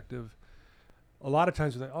perspective, a lot of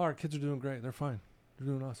times we're like, oh, our kids are doing great. They're fine. They're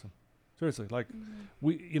doing awesome. Seriously. Like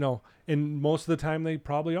and most of the time they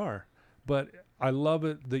probably are. But I love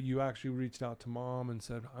it that you actually reached out to mom and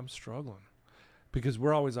said, I'm struggling. Because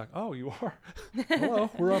we're always like, oh, you are? Hello,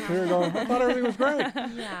 we're up here going, I thought everything was great.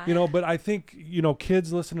 Yeah. But I think,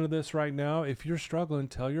 kids listening to this right now, if you're struggling,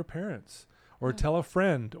 tell your parents or tell a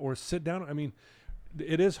friend or sit down. I mean,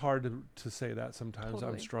 it is hard to say that sometimes. I'm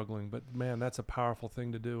Totally. struggling, but man, that's a powerful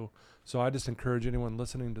thing to do. So I just encourage anyone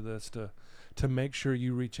listening to this to make sure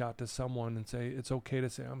you reach out to someone and say, it's okay to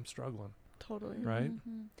say I'm struggling. Totally. Right.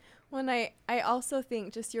 Mhm. When I also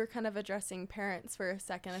think just you're kind of addressing parents for a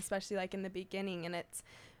second, especially like in the beginning, and it's,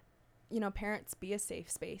 parents, be a safe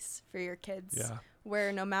space for your kids. Yeah.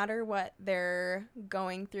 Where no matter what they're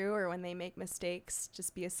going through or when they make mistakes,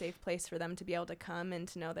 just be a safe place for them to be able to come and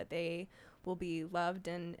to know that they will be loved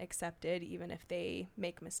and accepted even if they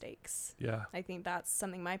make mistakes. Yeah. I think that's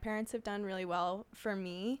something my parents have done really well for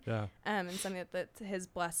me, Yeah. and something that has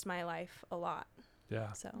blessed my life a lot.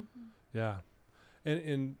 Yeah. So Yeah.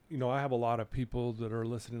 And I have a lot of people that are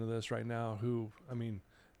listening to this right now who, I mean,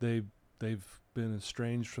 they've been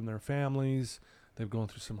estranged from their families. They've gone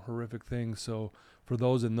through some horrific things. So for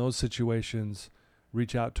those in those situations,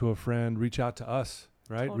 reach out to a friend, reach out to us,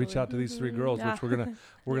 right? Totally. Reach out to these three girls, Yeah. which we're going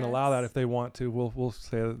to allow that if they want to. We'll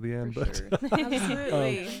say it at the end, For but sure.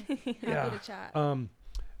 Absolutely. happy Yeah. to chat.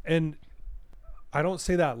 and I don't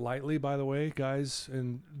say that lightly, by the way, guys,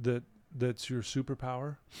 and that's your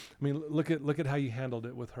superpower. I mean, look at how you handled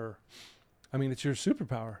it with her. I mean, it's your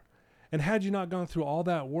superpower. And had you not gone through all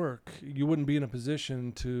that work, you wouldn't be in a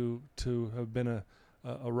position to have been a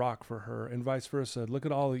rock for her, and vice versa. Look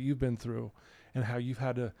at all that you've been through and how you've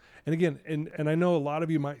had to, and again, and I know a lot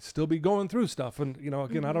of you might still be going through stuff. And,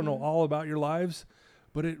 again, I don't know all about your lives,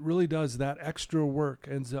 but it really does. That extra work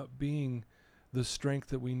ends up being the strength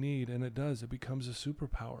that we need. And it becomes a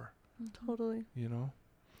superpower, Totally.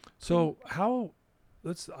 So I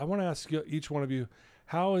want to ask each one of you,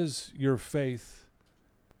 how has your faith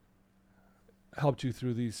helped you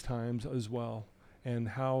through these times as well? And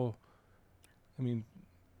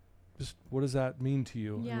just what does that mean to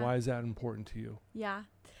you? Yeah. And why is that important to you? Yeah.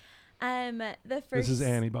 The first. This is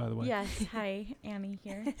Annie, by the way. Yes. Hi, Annie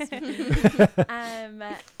here.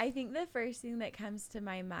 I think the first thing that comes to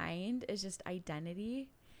my mind is just identity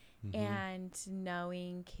Mhm. and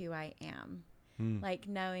knowing who I am. Mm. Like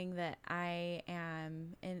knowing that I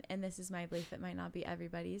am, and this is my belief, it might not be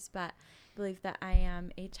everybody's, but believe that I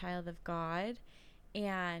am a child of God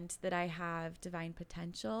and that I have divine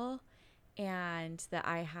potential and that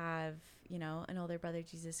I have, an older brother,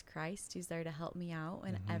 Jesus Christ, who's there to help me out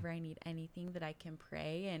whenever I need anything, that I can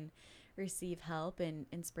pray and receive help and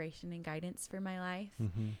inspiration and guidance for my life.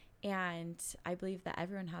 Mhm. And I believe that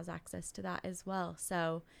everyone has access to that as well.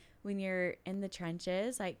 So when you're in the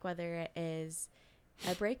trenches, like whether it is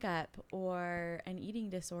a breakup or an eating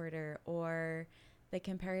disorder or the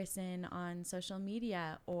comparison on social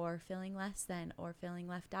media or feeling less than or feeling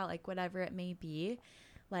left out, like whatever it may be,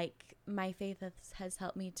 like my faith has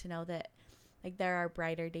helped me to know that like there are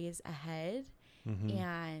brighter days ahead, Mhm.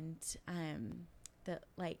 and that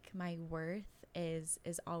like my worth is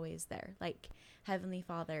always there. Like Heavenly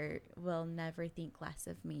Father will never think less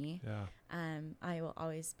of me. Yeah. I will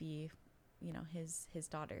always be, his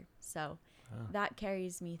daughter. So Ah. that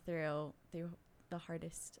carries me through the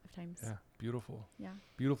hardest of times. Yeah. Beautiful. Yeah.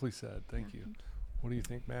 Beautifully said. Thank Yeah, you. What do you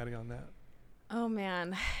think, Maddie, on that? Oh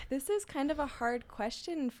man, this is kind of a hard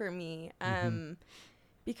question for me.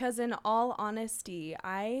 Because in all honesty,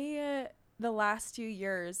 the last few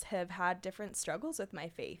years have had different struggles with my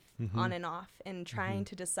faith on and off, and trying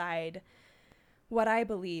to decide what I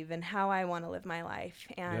believe and how I want to live my life.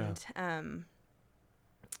 And,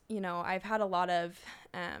 I've had a lot of,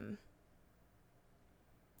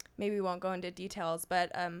 maybe we won't go into details,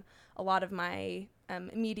 but a lot of my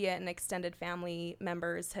immediate and extended family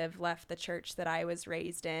members have left the church that I was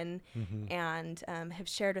raised in, and have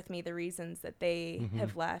shared with me the reasons that they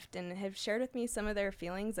have left, and have shared with me some of their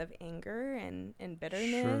feelings of anger and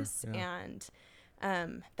bitterness. Sure, yeah.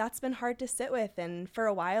 And that's been hard to sit with. And for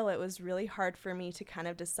a while, it was really hard for me to kind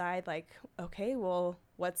of decide, like, okay, well,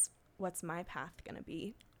 what's my path going to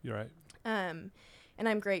be? You're right. And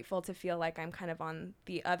I'm grateful to feel like I'm kind of on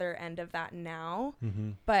the other end of that now.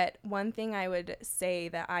 Mm-hmm. But one thing I would say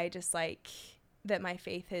that I just like that my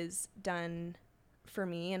faith has done for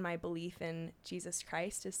me, and my belief in Jesus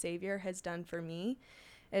Christ as Savior has done for me,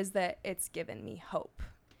 is that it's given me hope,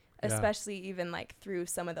 especially even like through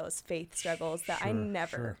some of those faith struggles that I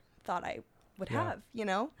never thought I would have,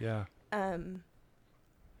 Yeah.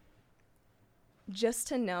 Just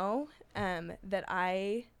to know that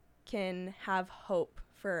I can have hope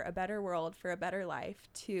for a better world, for a better life,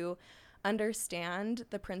 to understand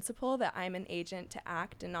the principle that I'm an agent to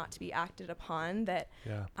act and not to be acted upon, that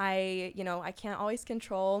I can't always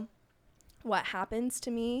control what happens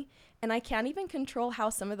to me, and I can't even control how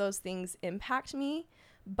some of those things impact me,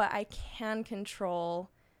 but I can control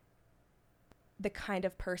the kind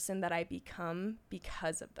of person that I become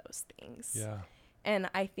because of those things. Yeah. And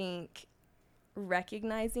I think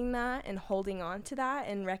recognizing that and holding on to that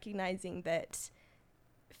and recognizing that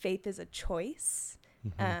faith is a choice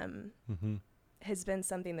has been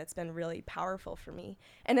something that's been really powerful for me.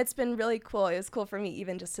 And it's been really cool. It was cool for me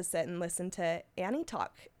even just to sit and listen to Annie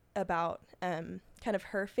talk about kind of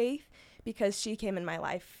her faith, because she came in my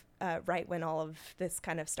life right when all of this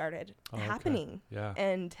kind of started happening,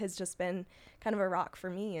 and has just been kind of a rock for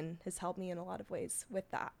me and has helped me in a lot of ways with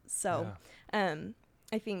that. So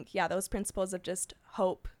I think, those principles of just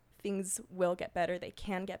hope, things will get better, they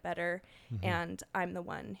can get better, and I'm the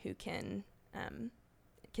one who can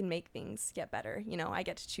make things get better. You know, I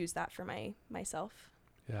get to choose that for myself.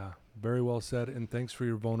 Yeah, very well said. And thanks for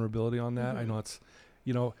your vulnerability on that. I know it's,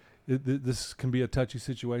 you know, this can be a touchy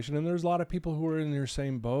situation, and there's a lot of people who are in your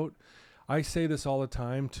same boat. I say this all the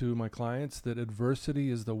time to my clients, that adversity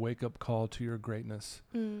is the wake-up call to your greatness.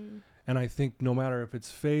 And I think no matter if it's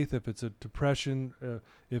faith, if it's a depression,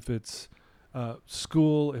 if it's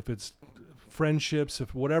school, if it's friendships,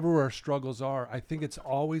 if whatever our struggles are, I think it's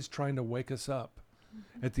always trying to wake us up.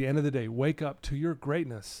 At the end of the day, wake up to your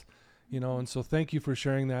greatness, you know. And so thank you for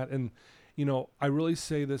sharing that. And you know, I really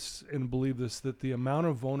say this and believe this, that the amount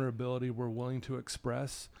of vulnerability we're willing to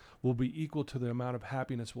express will be equal to the amount of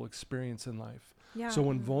happiness we'll experience in life. Yeah. So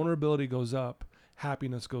when vulnerability goes up,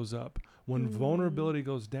 happiness goes up. When vulnerability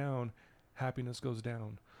goes down, happiness goes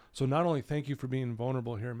down. So not only thank you for being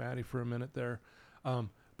vulnerable here, Maddie, for a minute there,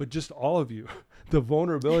 but just all of you, the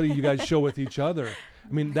vulnerability you guys show with each other.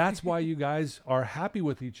 I mean, that's why you guys are happy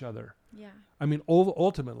with each other. Yeah. I mean,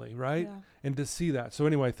 ultimately, right? Yeah. And to see that. So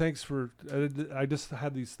anyway, thanks for, I just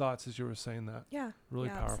had these thoughts as you were saying that. Yeah. Really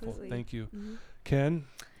Yeah, powerful. absolutely. Thank you. Ken?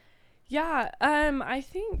 Yeah, I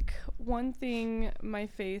think one thing my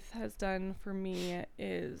faith has done for me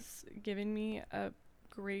is given me a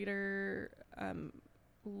greater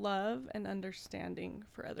love and understanding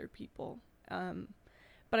for other people.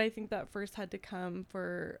 But I think that first had to come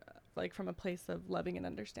from a place of loving and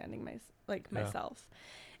understanding myself.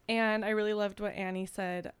 And I really loved what Annie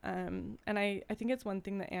said. And I think it's one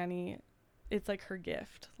thing that Annie, it's like her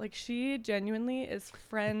gift. Like, she genuinely is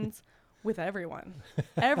friends with everyone.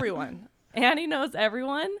 Everyone. Annie knows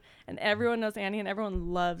everyone, and everyone knows Annie, and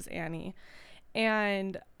everyone loves Annie.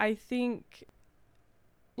 And I think,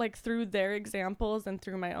 like, through their examples and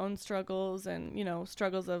through my own struggles and, you know,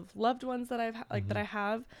 struggles of loved ones that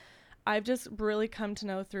I've just really come to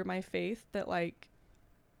know through my faith that, like,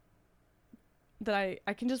 that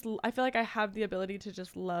I can just, I feel like I have the ability to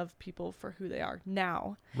just love people for who they are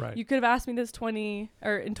now. Right. You could have asked me this in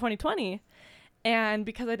 2020, and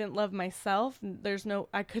because I didn't love myself,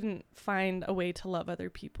 I couldn't find a way to love other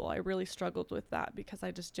people. I really struggled with that because I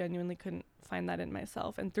just genuinely couldn't find that in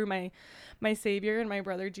myself. And through my Savior and my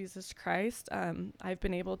brother, Jesus Christ, I've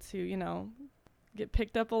been able to, you know, get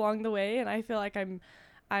picked up along the way. And I feel like I'm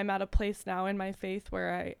at a place now in my faith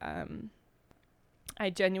where I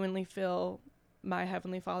genuinely feel my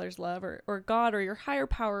Heavenly Father's love, or God, or your higher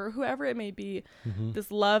power, or whoever it may be, this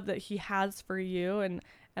love that He has for you. And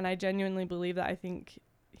I genuinely believe that. I think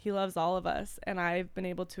He loves all of us. And I've been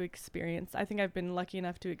able to I think I've been lucky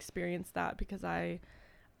enough to experience that, because I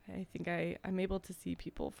think I'm able to see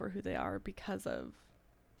people for who they are because of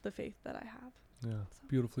the faith that I have. Yeah. So.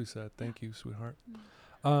 Beautifully said. Thank you, sweetheart.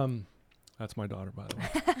 That's my daughter, by the way.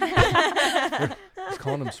 Just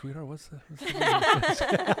calling him sweetheart. What's the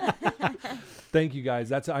Thank you,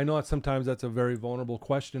 guys. I know sometimes that's a very vulnerable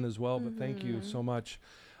question as well, but thank you so much.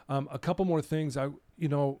 A couple more things. I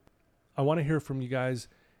want to hear from you guys.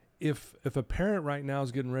 If a parent right now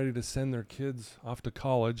is getting ready to send their kids off to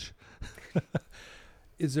college,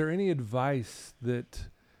 is there any advice that,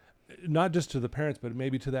 not just to the parents, but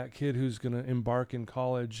maybe to that kid who's going to embark in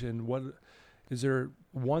college, and is there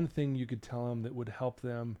one thing you could tell them that would help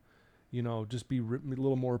them, you know, just be a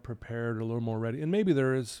little more prepared or a little more ready? And maybe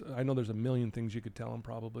I know there's a million things you could tell them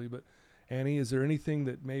probably, but Annie, is there anything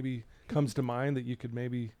that maybe comes to mind that you could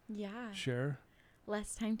maybe share?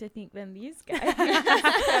 Less time to think than these guys.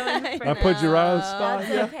 I put you right on the spot.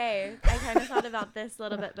 That's okay. I kind of thought about this a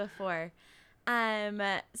little bit before.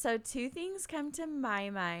 So two things come to my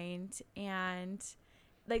mind, and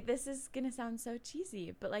like, this is gonna sound so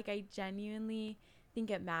cheesy, but like, I genuinely think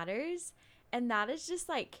it matters, and that is just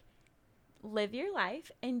like, live your life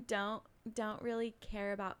and don't really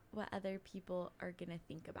care about what other people are gonna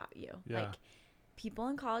think about you. Yeah. Like, people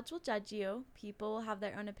in college will judge you, people will have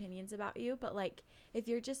their own opinions about you, but like, if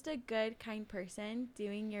you're just a good, kind person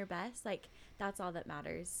doing your best, like, that's all that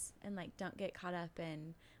matters. And like, don't get caught up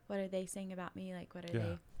in what are they saying about me, like what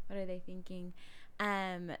What are they thinking?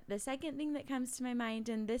 The second thing that comes to my mind,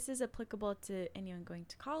 and this is applicable to anyone going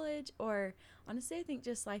to college, or honestly, I think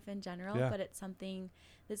just life in general, but it's something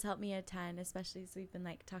that's helped me a ton, especially as we've been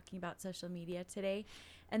like talking about social media today.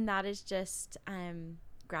 And that is just,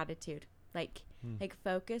 gratitude. Like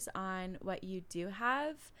focus on what you do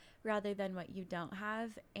have rather than what you don't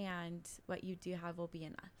have, and what you do have will be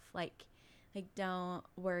enough. Like don't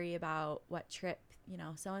worry about what trip,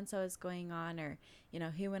 so-and-so is going on, or,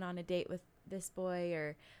 who went on a date with this boy,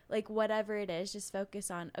 or like whatever it is. Just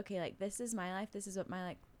focus on, okay, like this is my life, this is what my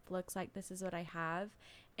life looks like, this is what I have,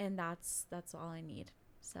 and that's all I need.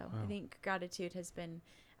 So I think gratitude has been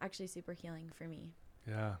actually super healing for me.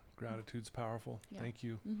 Yeah, gratitude's powerful. Thank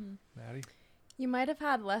you. Maddie? You might have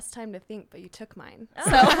had less time to think, but you took mine. Oh.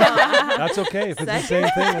 So That's okay. If it's the same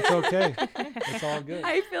thing, it's okay. It's all good.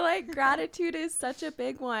 I feel like gratitude is such a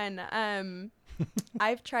big one.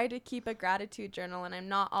 I've tried to keep a gratitude journal, and I'm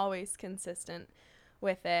not always consistent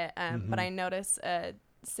with it. But I notice a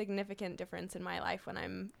significant difference in my life when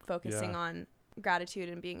I'm focusing on gratitude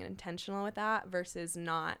and being intentional with that versus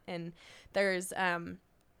not. And there's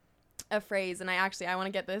a phrase, and I want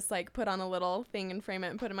to get this like put on a little thing and frame it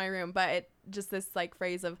and put it in my room, but it just this like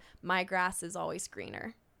phrase of, my grass is always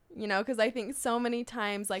greener, because I think so many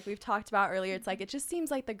times, like we've talked about earlier, it's like it just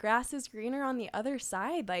seems like the grass is greener on the other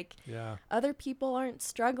side, like other people aren't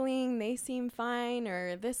struggling, they seem fine,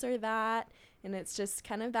 or this or that. And it's just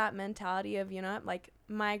kind of that mentality of, like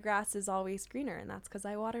my grass is always greener, and that's because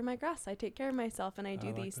I water my grass, I take care of myself, and I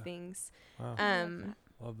do these things. Wow.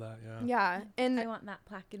 Love that. Yeah. And I want that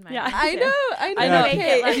plaque in my Yeah. house. I know. Yeah.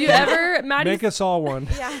 Okay, if you ever, Make us all one.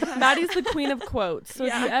 Maddie's the queen of quotes. So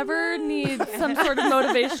if you ever need some sort of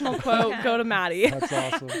motivational quote, go to Maddie. That's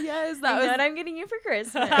awesome. Yes, I that know was what I'm getting you for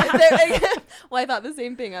Christmas. well, I thought the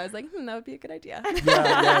same thing. I was like, that would be a good idea.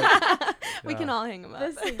 Yeah, We can all hang them up.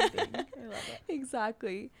 The same thing. I love it.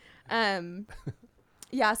 Exactly.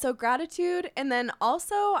 Yeah, so gratitude. And then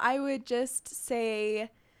also I would just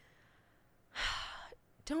say,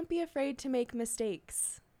 don't be afraid to make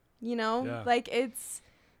mistakes, like it's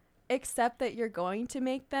accept that you're going to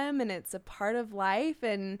make them, and it's a part of life.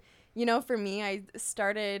 And, for me, I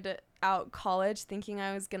started out college thinking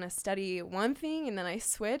I was going to study one thing, and then I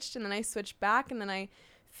switched back, and then I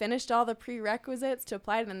finished all the prerequisites to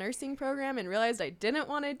apply to the nursing program and realized I didn't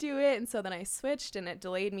want to do it. And so then I switched, and it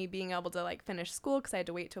delayed me being able to like finish school because I had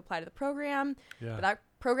to wait to apply to the program. But that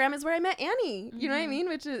program is where I met Annie, you know what I mean?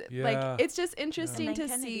 Which is like, it's just interesting to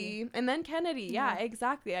see. And then Kennedy. Yeah,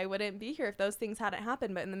 exactly. I wouldn't be here if those things hadn't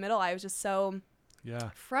happened. But in the middle, I was just so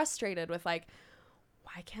frustrated with like,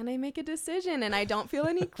 why can't I make a decision? And I don't feel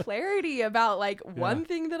any clarity about like one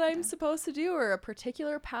thing that I'm supposed to do, or a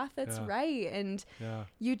particular path that's right. And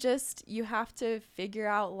you have to figure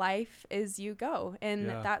out life as you go. And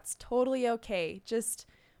that's totally okay. Just,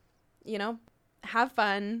 have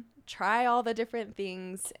fun, try all the different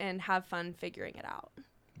things, and have fun figuring it out.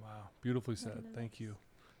 Wow. Beautifully said. Thank you.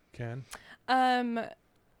 Ken?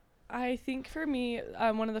 I think for me,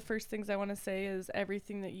 one of the first things I want to say is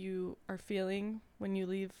everything that you are feeling when you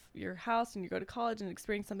leave your house and you go to college and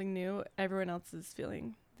experience something new, everyone else is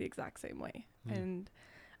feeling the exact same way. And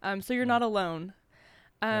so you're not alone.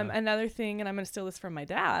 Another thing, and I'm going to steal this from my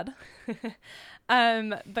dad,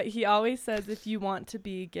 but he always says, if you want to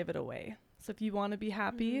be, give it away. So if you want to be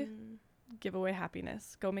happy, give away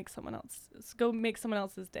happiness. Go make someone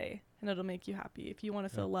else's day, and it'll make you happy. If you want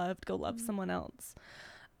to feel loved, go love someone else.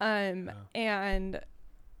 And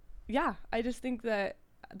I just think that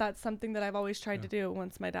that's something that I've always tried to do.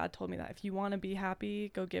 Once my dad told me that if you want to be happy,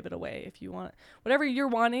 go give it away. If you want whatever you're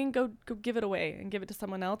wanting, go give it away and give it to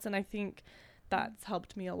someone else. And I think that's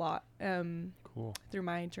helped me a lot through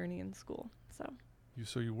my journey in school.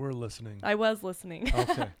 So you were listening. I was listening.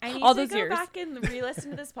 Okay. I need all to those go years. back and re-listen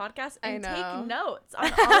to this podcast and I know. take notes on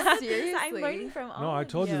all the things Seriously. I'm learning from all No, I of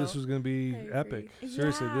told you you. this was going to be epic.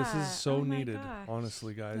 Seriously, this is so Oh my needed. gosh.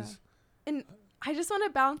 Honestly, guys. And I just want to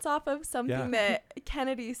bounce off of something that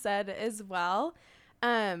Kennedy said as well.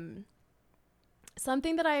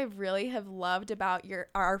 Something that I really have loved about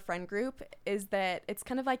our friend group is that it's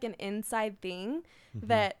kind of like an inside thing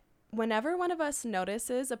that whenever one of us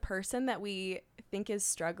notices a person that we think is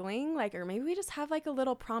struggling, like, or maybe we just have like a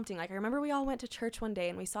little prompting. Like I remember we all went to church one day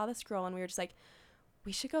and we saw this girl and we were just like,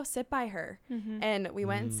 we should go sit by her. And we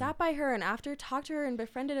went and sat by her, and after talked to her and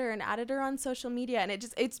befriended her and added her on social media. And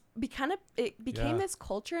it became this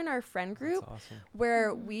culture in our friend group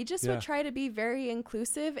where we just would try to be very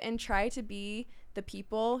inclusive and try to be the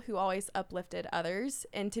people who always uplifted others,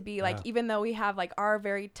 and to be like, even though we have like our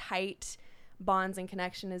very tight bonds and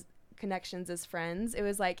connections as friends. It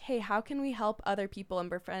was like, hey, how can we help other people and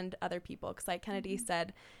befriend other people? Because like Kennedy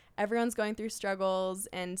said, everyone's going through struggles.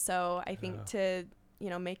 And so I think to,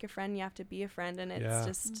 make a friend, you have to be a friend. And it's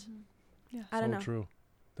just, I don't know. True.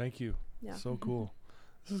 Thank you. Yeah. So cool.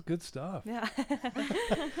 This is good stuff. Yeah.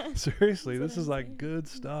 Seriously, this is like good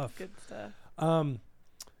stuff. Good stuff.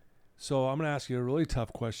 So I'm going to ask you a really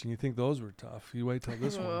tough question. You think those were tough? You wait till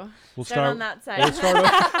this one. We'll Start on that side. We'll start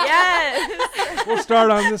Yes. we'll start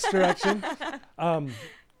on this direction.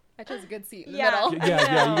 I chose a good seat in the Yeah. middle.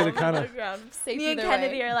 Yeah, you gotta kind of Safe Me and either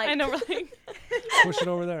Kennedy way. are like, I know, really. push it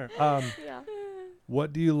over there. Yeah.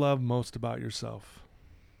 What do you love most about yourself?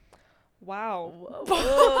 Wow.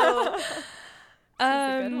 Whoa.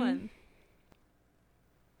 That's a good one.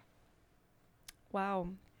 Wow.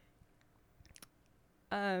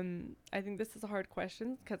 I think this is a hard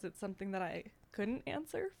question because it's something that I couldn't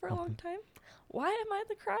answer for a long time. Why am I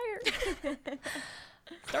the crier?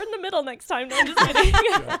 Start in the middle next time. No, I'm just kidding.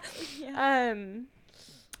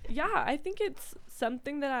 Yeah. I think it's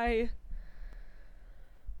something that I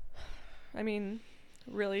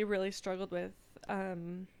really, really struggled with.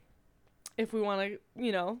 If we want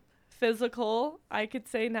to, physical, I could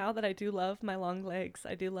say now that I do love my long legs.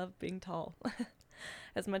 I do love being tall.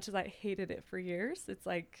 As much as I hated it for years, it's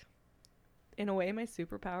like, in a way, my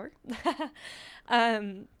superpower.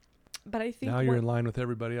 But I think Now you're in line with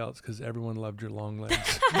everybody else because everyone loved your long legs.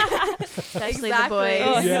 Especially Exactly. the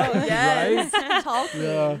boys. Oh, Yeah, Yes. Tall queen.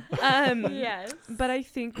 yeah. Yes. But I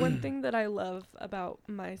think one thing that I love about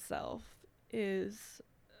myself is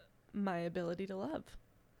my ability to love.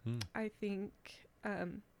 I think that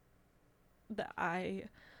I've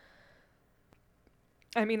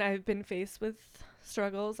been faced with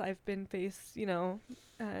struggles. I've been faced,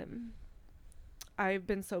 I've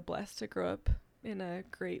been so blessed to grow up in a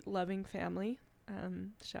great loving family.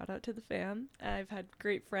 Shout out to the fam. I've had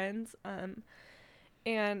great friends.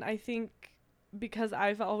 And I think because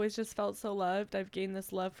I've always just felt so loved, I've gained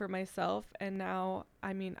this love for myself. And now,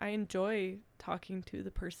 I enjoy talking to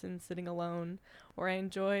the person sitting alone, or I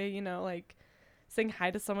enjoy, saying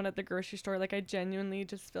hi to someone at the grocery store. Like, I genuinely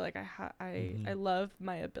just feel like I love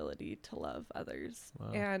my ability to love others.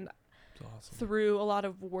 Wow. And That's awesome. through a lot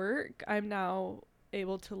of work, I'm now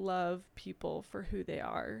able to love people for who they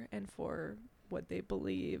are and for what they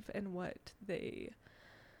believe and what they,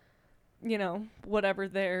 whatever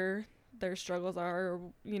their struggles are. Or,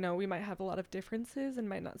 we might have a lot of differences and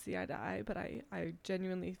might not see eye to eye, but I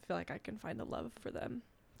genuinely feel like I can find a love for them.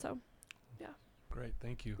 So, yeah. Great.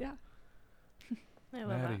 Thank you. Yeah. I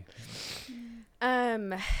love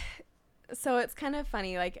Maddie. So it's kind of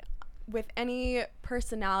funny, like with any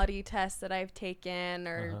personality test that I've taken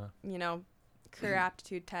or, career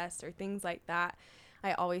aptitude tests or things like that,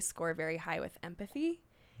 I always score very high with empathy.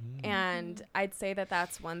 And I'd say that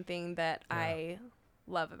that's one thing that I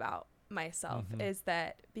love about myself is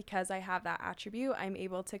that because I have that attribute, I'm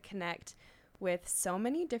able to connect with so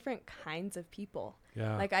many different kinds of people.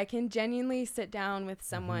 Yeah. Like I can genuinely sit down with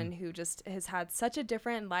someone who just has had such a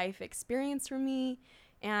different life experience from me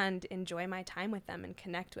and enjoy my time with them and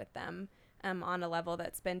connect with them on a level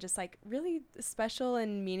that's been just like really special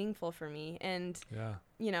and meaningful for me. And,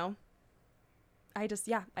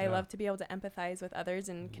 I love to be able to empathize with others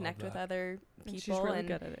and connect with other people. And she's really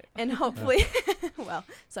good at it. And hopefully, well,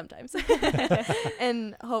 sometimes,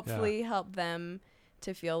 and hopefully help them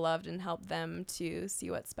to feel loved and help them to see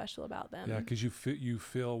what's special about them. Yeah, because you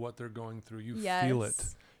feel what they're going through. You Yes. feel it.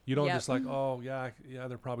 You don't Yep. just like, oh, yeah,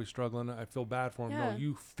 they're probably struggling. I feel bad for them. Yeah. No,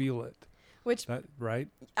 you feel it. Which Right?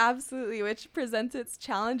 absolutely, which presents its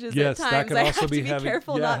challenges Yes, at that times. can I also have be to be heavy.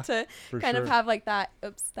 careful Yeah, not to for kind sure. of have like that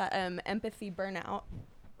empathy burnout.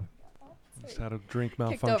 Just had a drink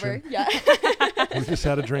Kicked over. malfunction. Yeah. We just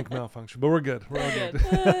had a drink malfunction, but we're good. We're all good.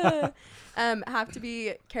 Have to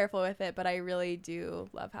be careful with it, but I really do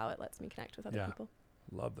love how it lets me connect with other Yeah. people.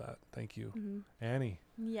 Love that. Thank you. Mm-hmm. Annie,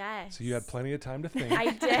 Yes. so you had plenty of time to think. I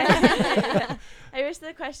did. I wish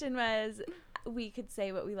the question was we could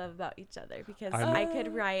say what we love about each other because I know. I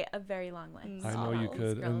could write a very long list. I know on you those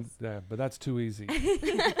could, and, girls. but that's too easy.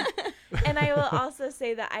 And I will also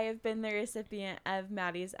say that I have been the recipient of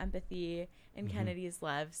Maddie's empathy and Kennedy's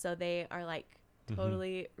love, so they are like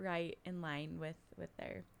totally right in line with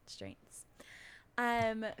their strengths.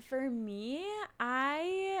 For me,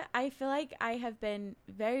 I feel like I have been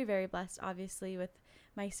very, very blessed, obviously, with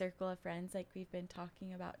my circle of friends like we've been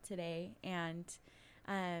talking about today. And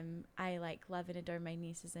I like love and adore my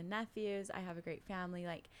nieces and nephews. I have a great family,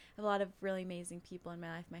 like a lot of really amazing people in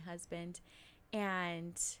my life, my husband.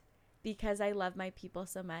 And because I love my people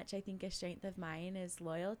so much, I think a strength of mine is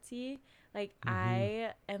loyalty. Like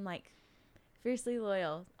I am like fiercely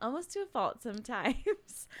loyal, almost to a fault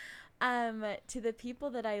sometimes. To the people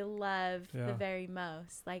that I love the very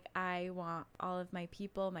most. Like, I want all of my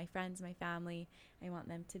people, my friends, my family, I want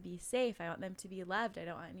them to be safe. I want them to be loved. I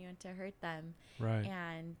don't want anyone to hurt them. Right.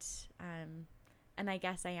 And I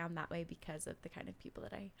guess I am that way because of the kind of people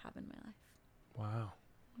that I have in my life. Wow.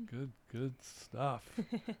 Good stuff.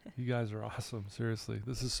 You guys are awesome. Seriously.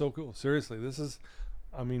 This is so cool. Seriously. This is,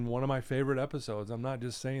 I mean, one of my favorite episodes. I'm not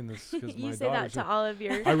just saying this because You my say that daughters to all of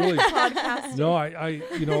your I really podcasts. No, I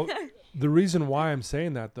you know, the reason why I'm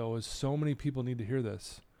saying that though is so many people need to hear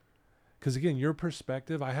this. Cuz again, your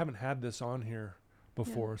perspective, I haven't had this on here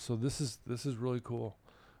before. So this is really cool.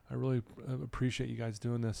 I really appreciate you guys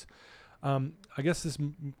doing this. I guess this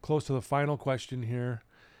close to the final question here.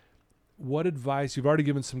 What advice, you've already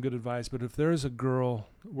given some good advice, but if there is a girl,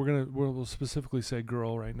 we'll specifically say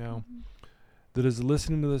girl right now, that is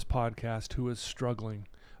listening to this podcast who is struggling,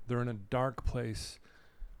 they're in a dark place,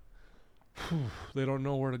 they don't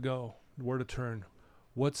know where to go, where to turn.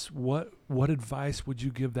 What advice would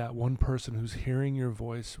you give that one person who's hearing your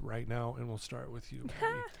voice right now? And we'll start with you,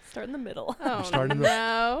 Maddie. Start in the middle. Oh, starting to-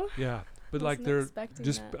 no. Yeah. But like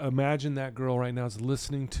just imagine that girl right now is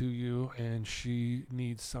listening to you and she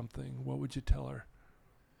needs something. What would you tell her?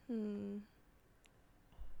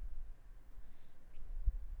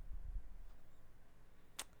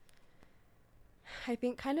 I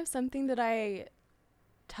think kind of something that I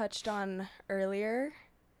touched on earlier,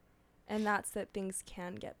 and that's that things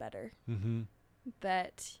can get better. Mm-hmm.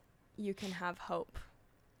 That you can have hope.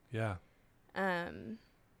 Yeah.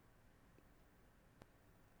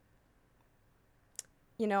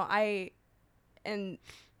 You know, I think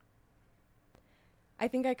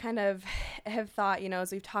I kind of have thought, you know,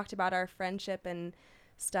 as we've talked about our friendship and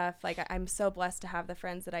stuff, like I'm so blessed to have the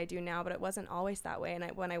friends that I do now, but it wasn't always that way.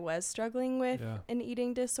 And when I was struggling with an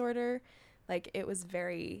eating disorder, like it was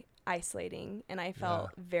very isolating and I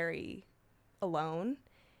felt very alone.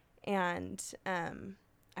 And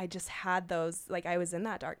I just had those, like I was in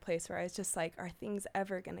that dark place where I was just like, are things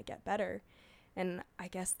ever going to get better? And I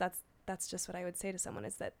guess that's just what I would say to someone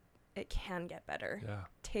is that it can get better. Yeah.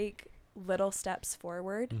 Take little steps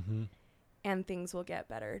forward Mm-hmm. and things will get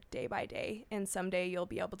better day by day. And someday you'll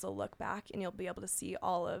be able to look back and you'll be able to see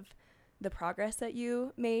all of the progress that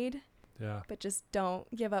you made. Yeah. But just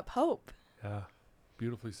don't give up hope. Yeah.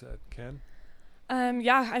 Beautifully said. Ken?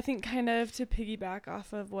 I think kind of to piggyback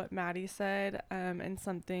off of what Maddie said, and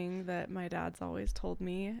something that my dad's always told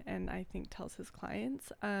me and I think tells his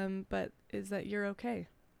clients, but is that you're okay.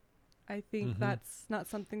 I think that's not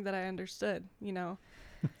something that I understood, you know,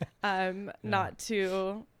 not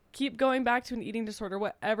to keep going back to an eating disorder,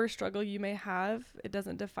 whatever struggle you may have, it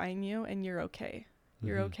doesn't define you and you're okay.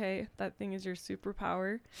 You're okay. That thing is your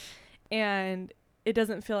superpower. And it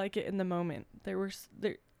doesn't feel like it in the moment. There's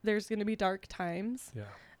going to be dark times. Yeah.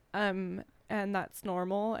 And that's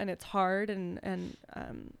normal and it's hard and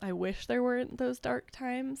I wish there weren't those dark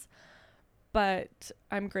times, but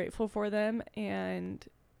I'm grateful for them and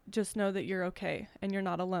just know that you're okay and you're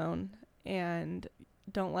not alone and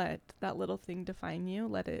don't let that little thing define you.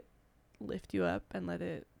 Let it lift you up and let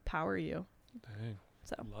it power you. Dang.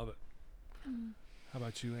 So Love it. How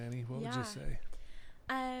about you, Annie? What would Yeah. you say?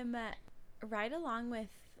 Right along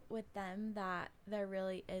with them that there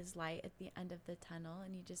really is light at the end of the tunnel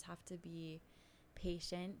and you just have to be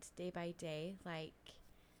patient day by day. Like,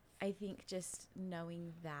 I think just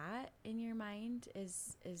knowing that in your mind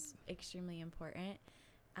is extremely important.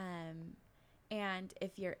 And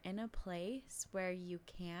if you're in a place where you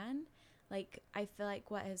can, like, I feel like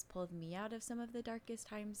what has pulled me out of some of the darkest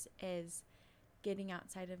times is getting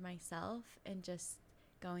outside of myself and just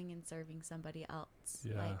going and serving somebody else.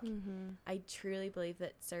 Yeah. Like, I truly believe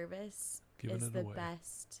that service Giving is it the away.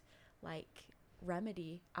 best, like,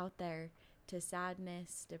 remedy out there to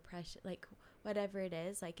sadness, depression, like, whatever it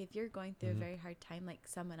is. Like, if you're going through a very hard time, like,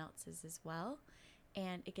 someone else is as well.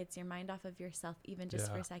 And it gets your mind off of yourself, even just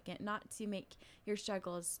for a second, not to make your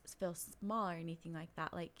struggles feel small or anything like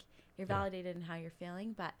that. Like, you're validated in how you're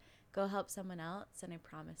feeling, but go help someone else. And I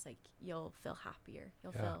promise, like, you'll feel happier.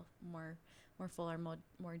 You'll feel more full or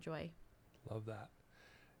more joy. Love that.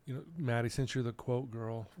 You know, Maddie, since you're the quote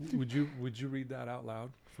girl, would you read that out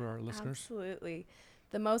loud for our listeners? Absolutely.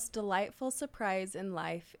 The most delightful surprise in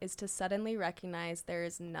life is to suddenly recognize there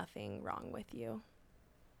is nothing wrong with you.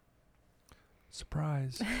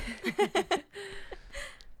 Surprise.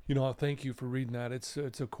 You know, thank you for reading that. It's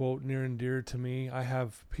a quote near and dear to me. I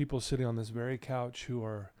have people sitting on this very couch who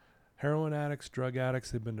are heroin addicts, drug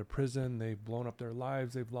addicts. They've been to prison. They've blown up their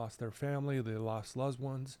lives. They've lost their family. They lost loved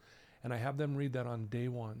ones. And I have them read that on day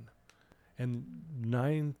one. And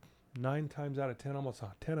 9 9 times out of 10, almost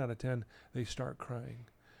 10 out of 10, they start crying.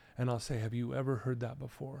 And I'll say, have you ever heard that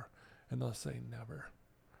before? And they'll say, never.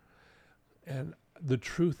 And the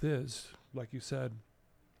truth is, like you said,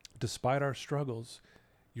 despite our struggles,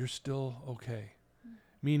 you're still okay.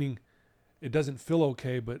 Meaning it doesn't feel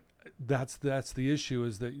okay, but that's the issue,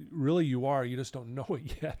 is that really you are, you just don't know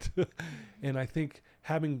it yet. And I think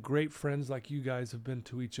having great friends like you guys have been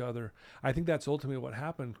to each other, I think that's ultimately what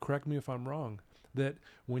happened. Correct me if I'm wrong, that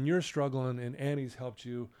when you're struggling and Annie's helped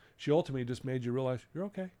you, she ultimately just made you realize you're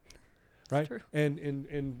okay. Right? True.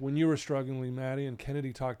 And when you were struggling, Maddie, and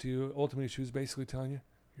Kennedy talked to you, ultimately she was basically telling you,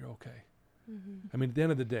 you're okay. Mm-hmm. I mean, at the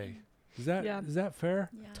end of the day, is that fair?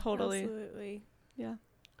 Yeah. Totally. Absolutely. Yeah.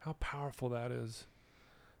 How powerful that is.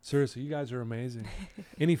 Seriously, you guys are amazing.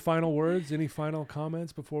 Any final words? Any final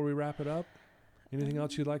comments before we wrap it up? Anything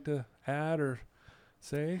else you'd like to add or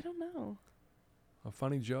say? I don't know. A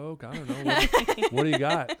funny joke? I don't know. What do you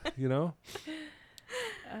got? You know?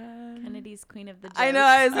 Kennedy's queen of the jokes. I know.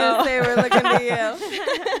 I was gonna say we're looking to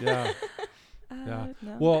you. Yeah. Yeah.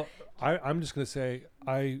 No. Well, I'm just going to say,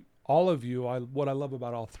 all of you, what I love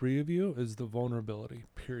about all three of you is the vulnerability,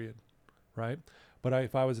 period. Right? But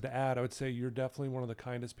if I was to add, I would say you're definitely one of the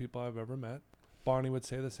kindest people I've ever met. Bonnie would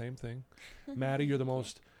say the same thing. Maddie, you're the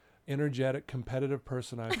most energetic, competitive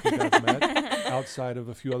person I think I've met, outside of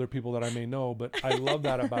a few other people that I may know. But I love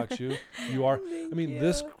that about you. You are. I mean,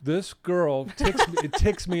 this girl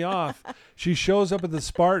ticks me off. She shows up at the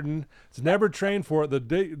Spartan. It's never trained for it. The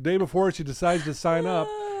day before she decides to sign up,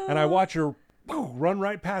 and I watch her run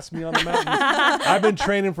right past me on the mountain. I've been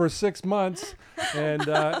training for 6 months, and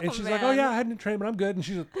she's like, "Oh yeah, I hadn't trained, but I'm good." And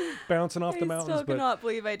she's just bouncing off the mountains. I still cannot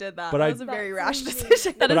believe I did that. But That was a very rash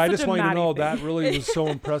decision. But I just such a want you to Maddie know thing. that really was so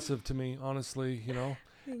impressive to me, honestly. You know,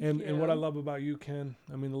 Thank and what I you. love about you, Ken.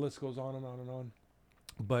 I mean, the list goes on and on and on.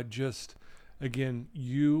 But just again,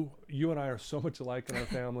 you and I are so much alike in our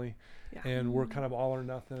family. Yeah. And we're kind of all or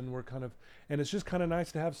nothing. And it's just kind of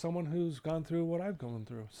nice to have someone who's gone through what I've gone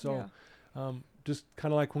through. So, just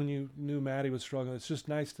kind of like when you knew Maddie was struggling, it's just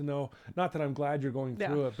nice to know, not that I'm glad you're going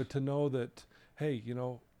through it, but to know that, hey, you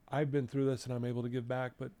know, I've been through this and I'm able to give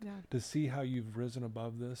back, but to see how you've risen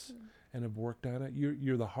above this and have worked on it,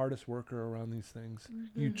 you're the hardest worker around these things.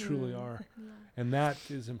 You truly are. And that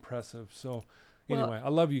is impressive. So Well, anyway, I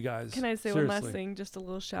love you guys. Can I say Seriously. one last thing? Just a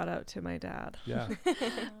little shout out to my dad. Yeah.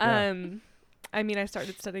 I mean, I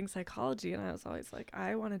started studying psychology and I was always like,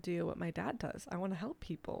 I want to do what my dad does. I want to help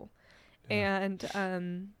people. Yeah.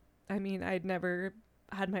 And I mean, I'd never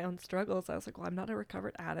had my own struggles. I was like, well, I'm not a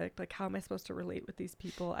recovered addict. Like, how am I supposed to relate with these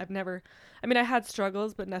people? I had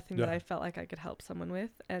struggles, but nothing that I felt like I could help someone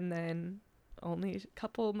with. And then only a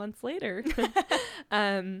couple months later,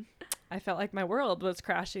 I felt like my world was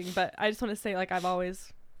crashing. But I just want to say, like, I've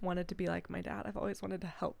always wanted to be like my dad. I've always wanted to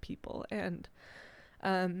help people. And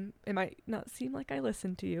it might not seem like I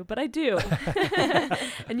listen to you, but I do.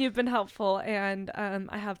 And you've been helpful. And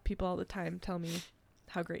I have people all the time tell me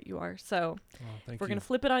how great you are. So we're going to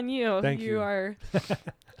flip it on you. Thank you.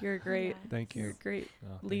 You're great. Thank you. You're a great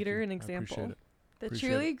Thank leader you. and I example. appreciate it. The Appreciate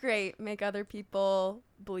truly great make other people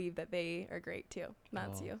believe that they are great too.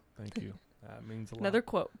 That's Oh, you. Thank you. That means a lot. Another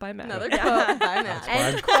quote by Matt. Another quote by Matt.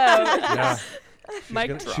 End quote. Yeah.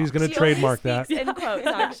 Mic drop. She's going to She trademark only that. speaks in quotes,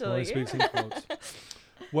 Only actually. speaks in quotes.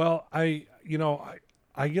 Well, I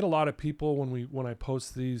get a lot of people when I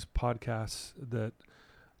post these podcasts that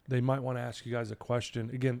they might want to ask you guys a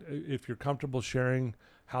question. Again, if you're comfortable sharing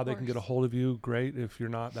how they can get a hold of you, great. If you're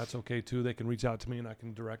not, that's okay too. They can reach out to me and I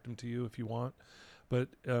can direct them to you if you want. But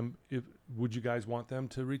would you guys want them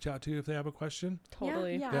to reach out to you if they have a question?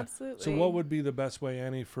 Totally. Yeah, Yeah. absolutely. So what would be the best way,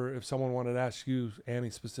 Annie, for if someone wanted to ask you, Annie,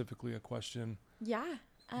 specifically a question? Yeah.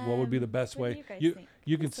 What would be the best what way? do you guys think?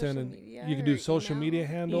 You can Social send media you can do or social email? media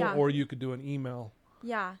handle Yeah. or you could do an email,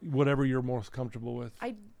 Yeah. whatever you're most comfortable with.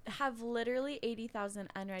 I have literally 80,000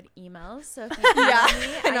 unread emails, so if you Yeah. email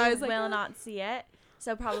me, And I I was like, will "Oh." not see it.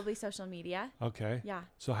 So probably social media. Okay. Yeah.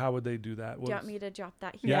 So how would they do that? Do you want me to drop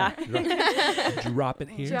that here? Yeah. Drop it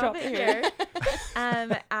here. Drop it here.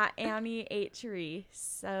 At Annie H. Rees.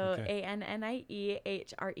 So Okay.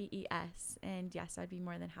 ANNIEHREES. And yes, I'd be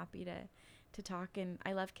more than happy to talk. And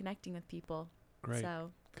I love connecting with people. Great.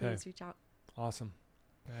 So Okay. please reach out. Awesome.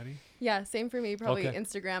 Maddie? Yeah, same for me. Probably Okay.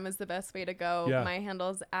 Instagram is the best way to go. Yeah. My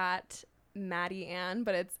handle's at Maddie Ann,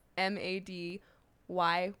 but it's MADYYYANNE.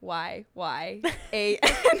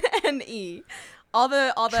 All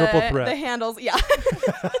Triple threat. the handles, yeah.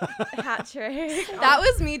 Hat trick. That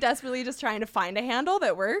was me desperately just trying to find a handle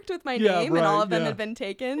that worked with my Yeah, name, and all right, of them yeah. had been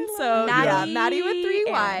taken. So Maddie yeah, Maddie with 3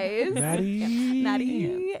 Ann. Y's. Maddie.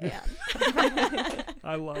 Maddie Ann.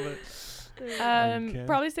 I love it. Ken?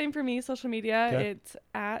 Probably same for me. Social media. 'Kay. It's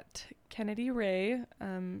at Kennedy Ray,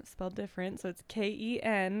 spelled different. So it's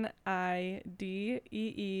KENIDEERAYE.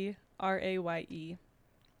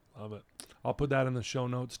 Love it. I'll put that in the show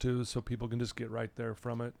notes too, so people can just get right there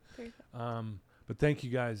from it. But thank you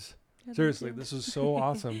guys. Yeah, Seriously, thank you. this is so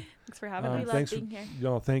awesome. Thanks for having We us. love thanks being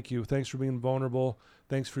here. Thank you. Thanks for being vulnerable.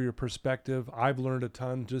 Thanks for your perspective. I've learned a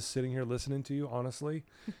ton just sitting here listening to you, honestly.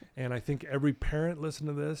 And I think every parent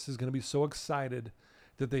listening to this is going to be so excited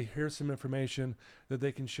that they hear some information that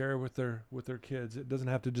they can share with their kids. It doesn't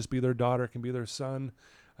have to just be their daughter; it can be their son.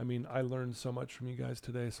 I mean, I learned so much from you guys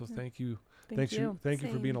today, so thank you. Thank you. Thank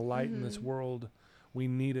you for being a Same. light in this world. We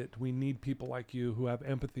need it. We need people like you who have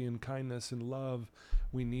empathy and kindness and love.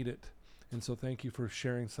 We need it. And so thank you for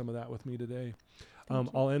sharing some of that with me today. Thank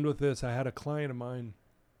you. I'll end with this. I had a client of mine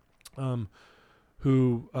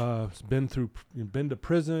who has been to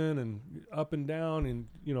prison and up and down and,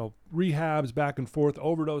 rehabs back and forth,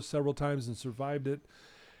 overdosed several times and survived it.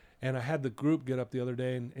 And I had the group get up the other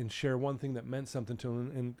day and share one thing that meant something to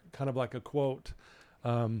him, and kind of like a quote.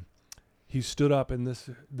 He stood up, and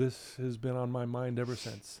this has been on my mind ever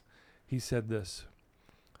since. He said this: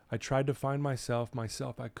 I tried to find myself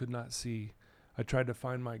I could not see. I tried to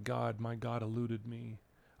find my God eluded me.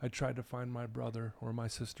 I tried to find my brother or my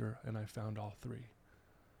sister, and I found all three.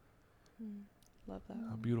 Love that.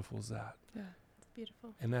 How beautiful is that? Yeah. It's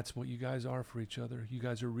beautiful. And that's what you guys are for each other. You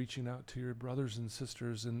guys are reaching out to your brothers and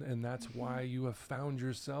sisters, and that's why you have found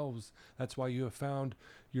yourselves. That's why you have found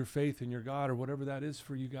your faith in your God, or whatever that is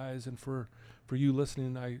for you guys. And for you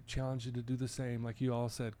listening, I challenge you to do the same. Like you all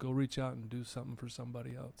said, go reach out and do something for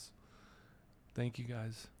somebody else. Thank you,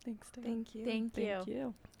 guys. Thanks, Dan. Thank you. Thank you. Thank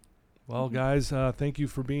you. Well, guys, thank you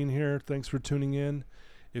for being here. Thanks for tuning in.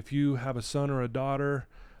 If you have a son or a daughter,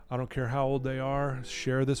 I don't care how old they are,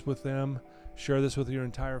 share this with them. Share this with your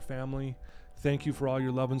entire family. Thank you for all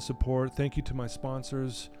your love and support. Thank you to my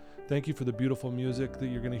sponsors. Thank you for the beautiful music that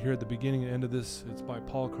you're going to hear at the beginning and end of this. It's by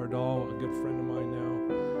Paul Cardall, a good friend of mine now.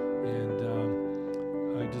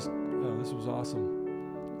 And this was awesome.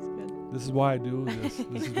 That's good. This is why I do this.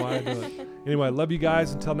 This is why I do it. Anyway, I love you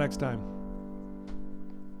guys. Until next time.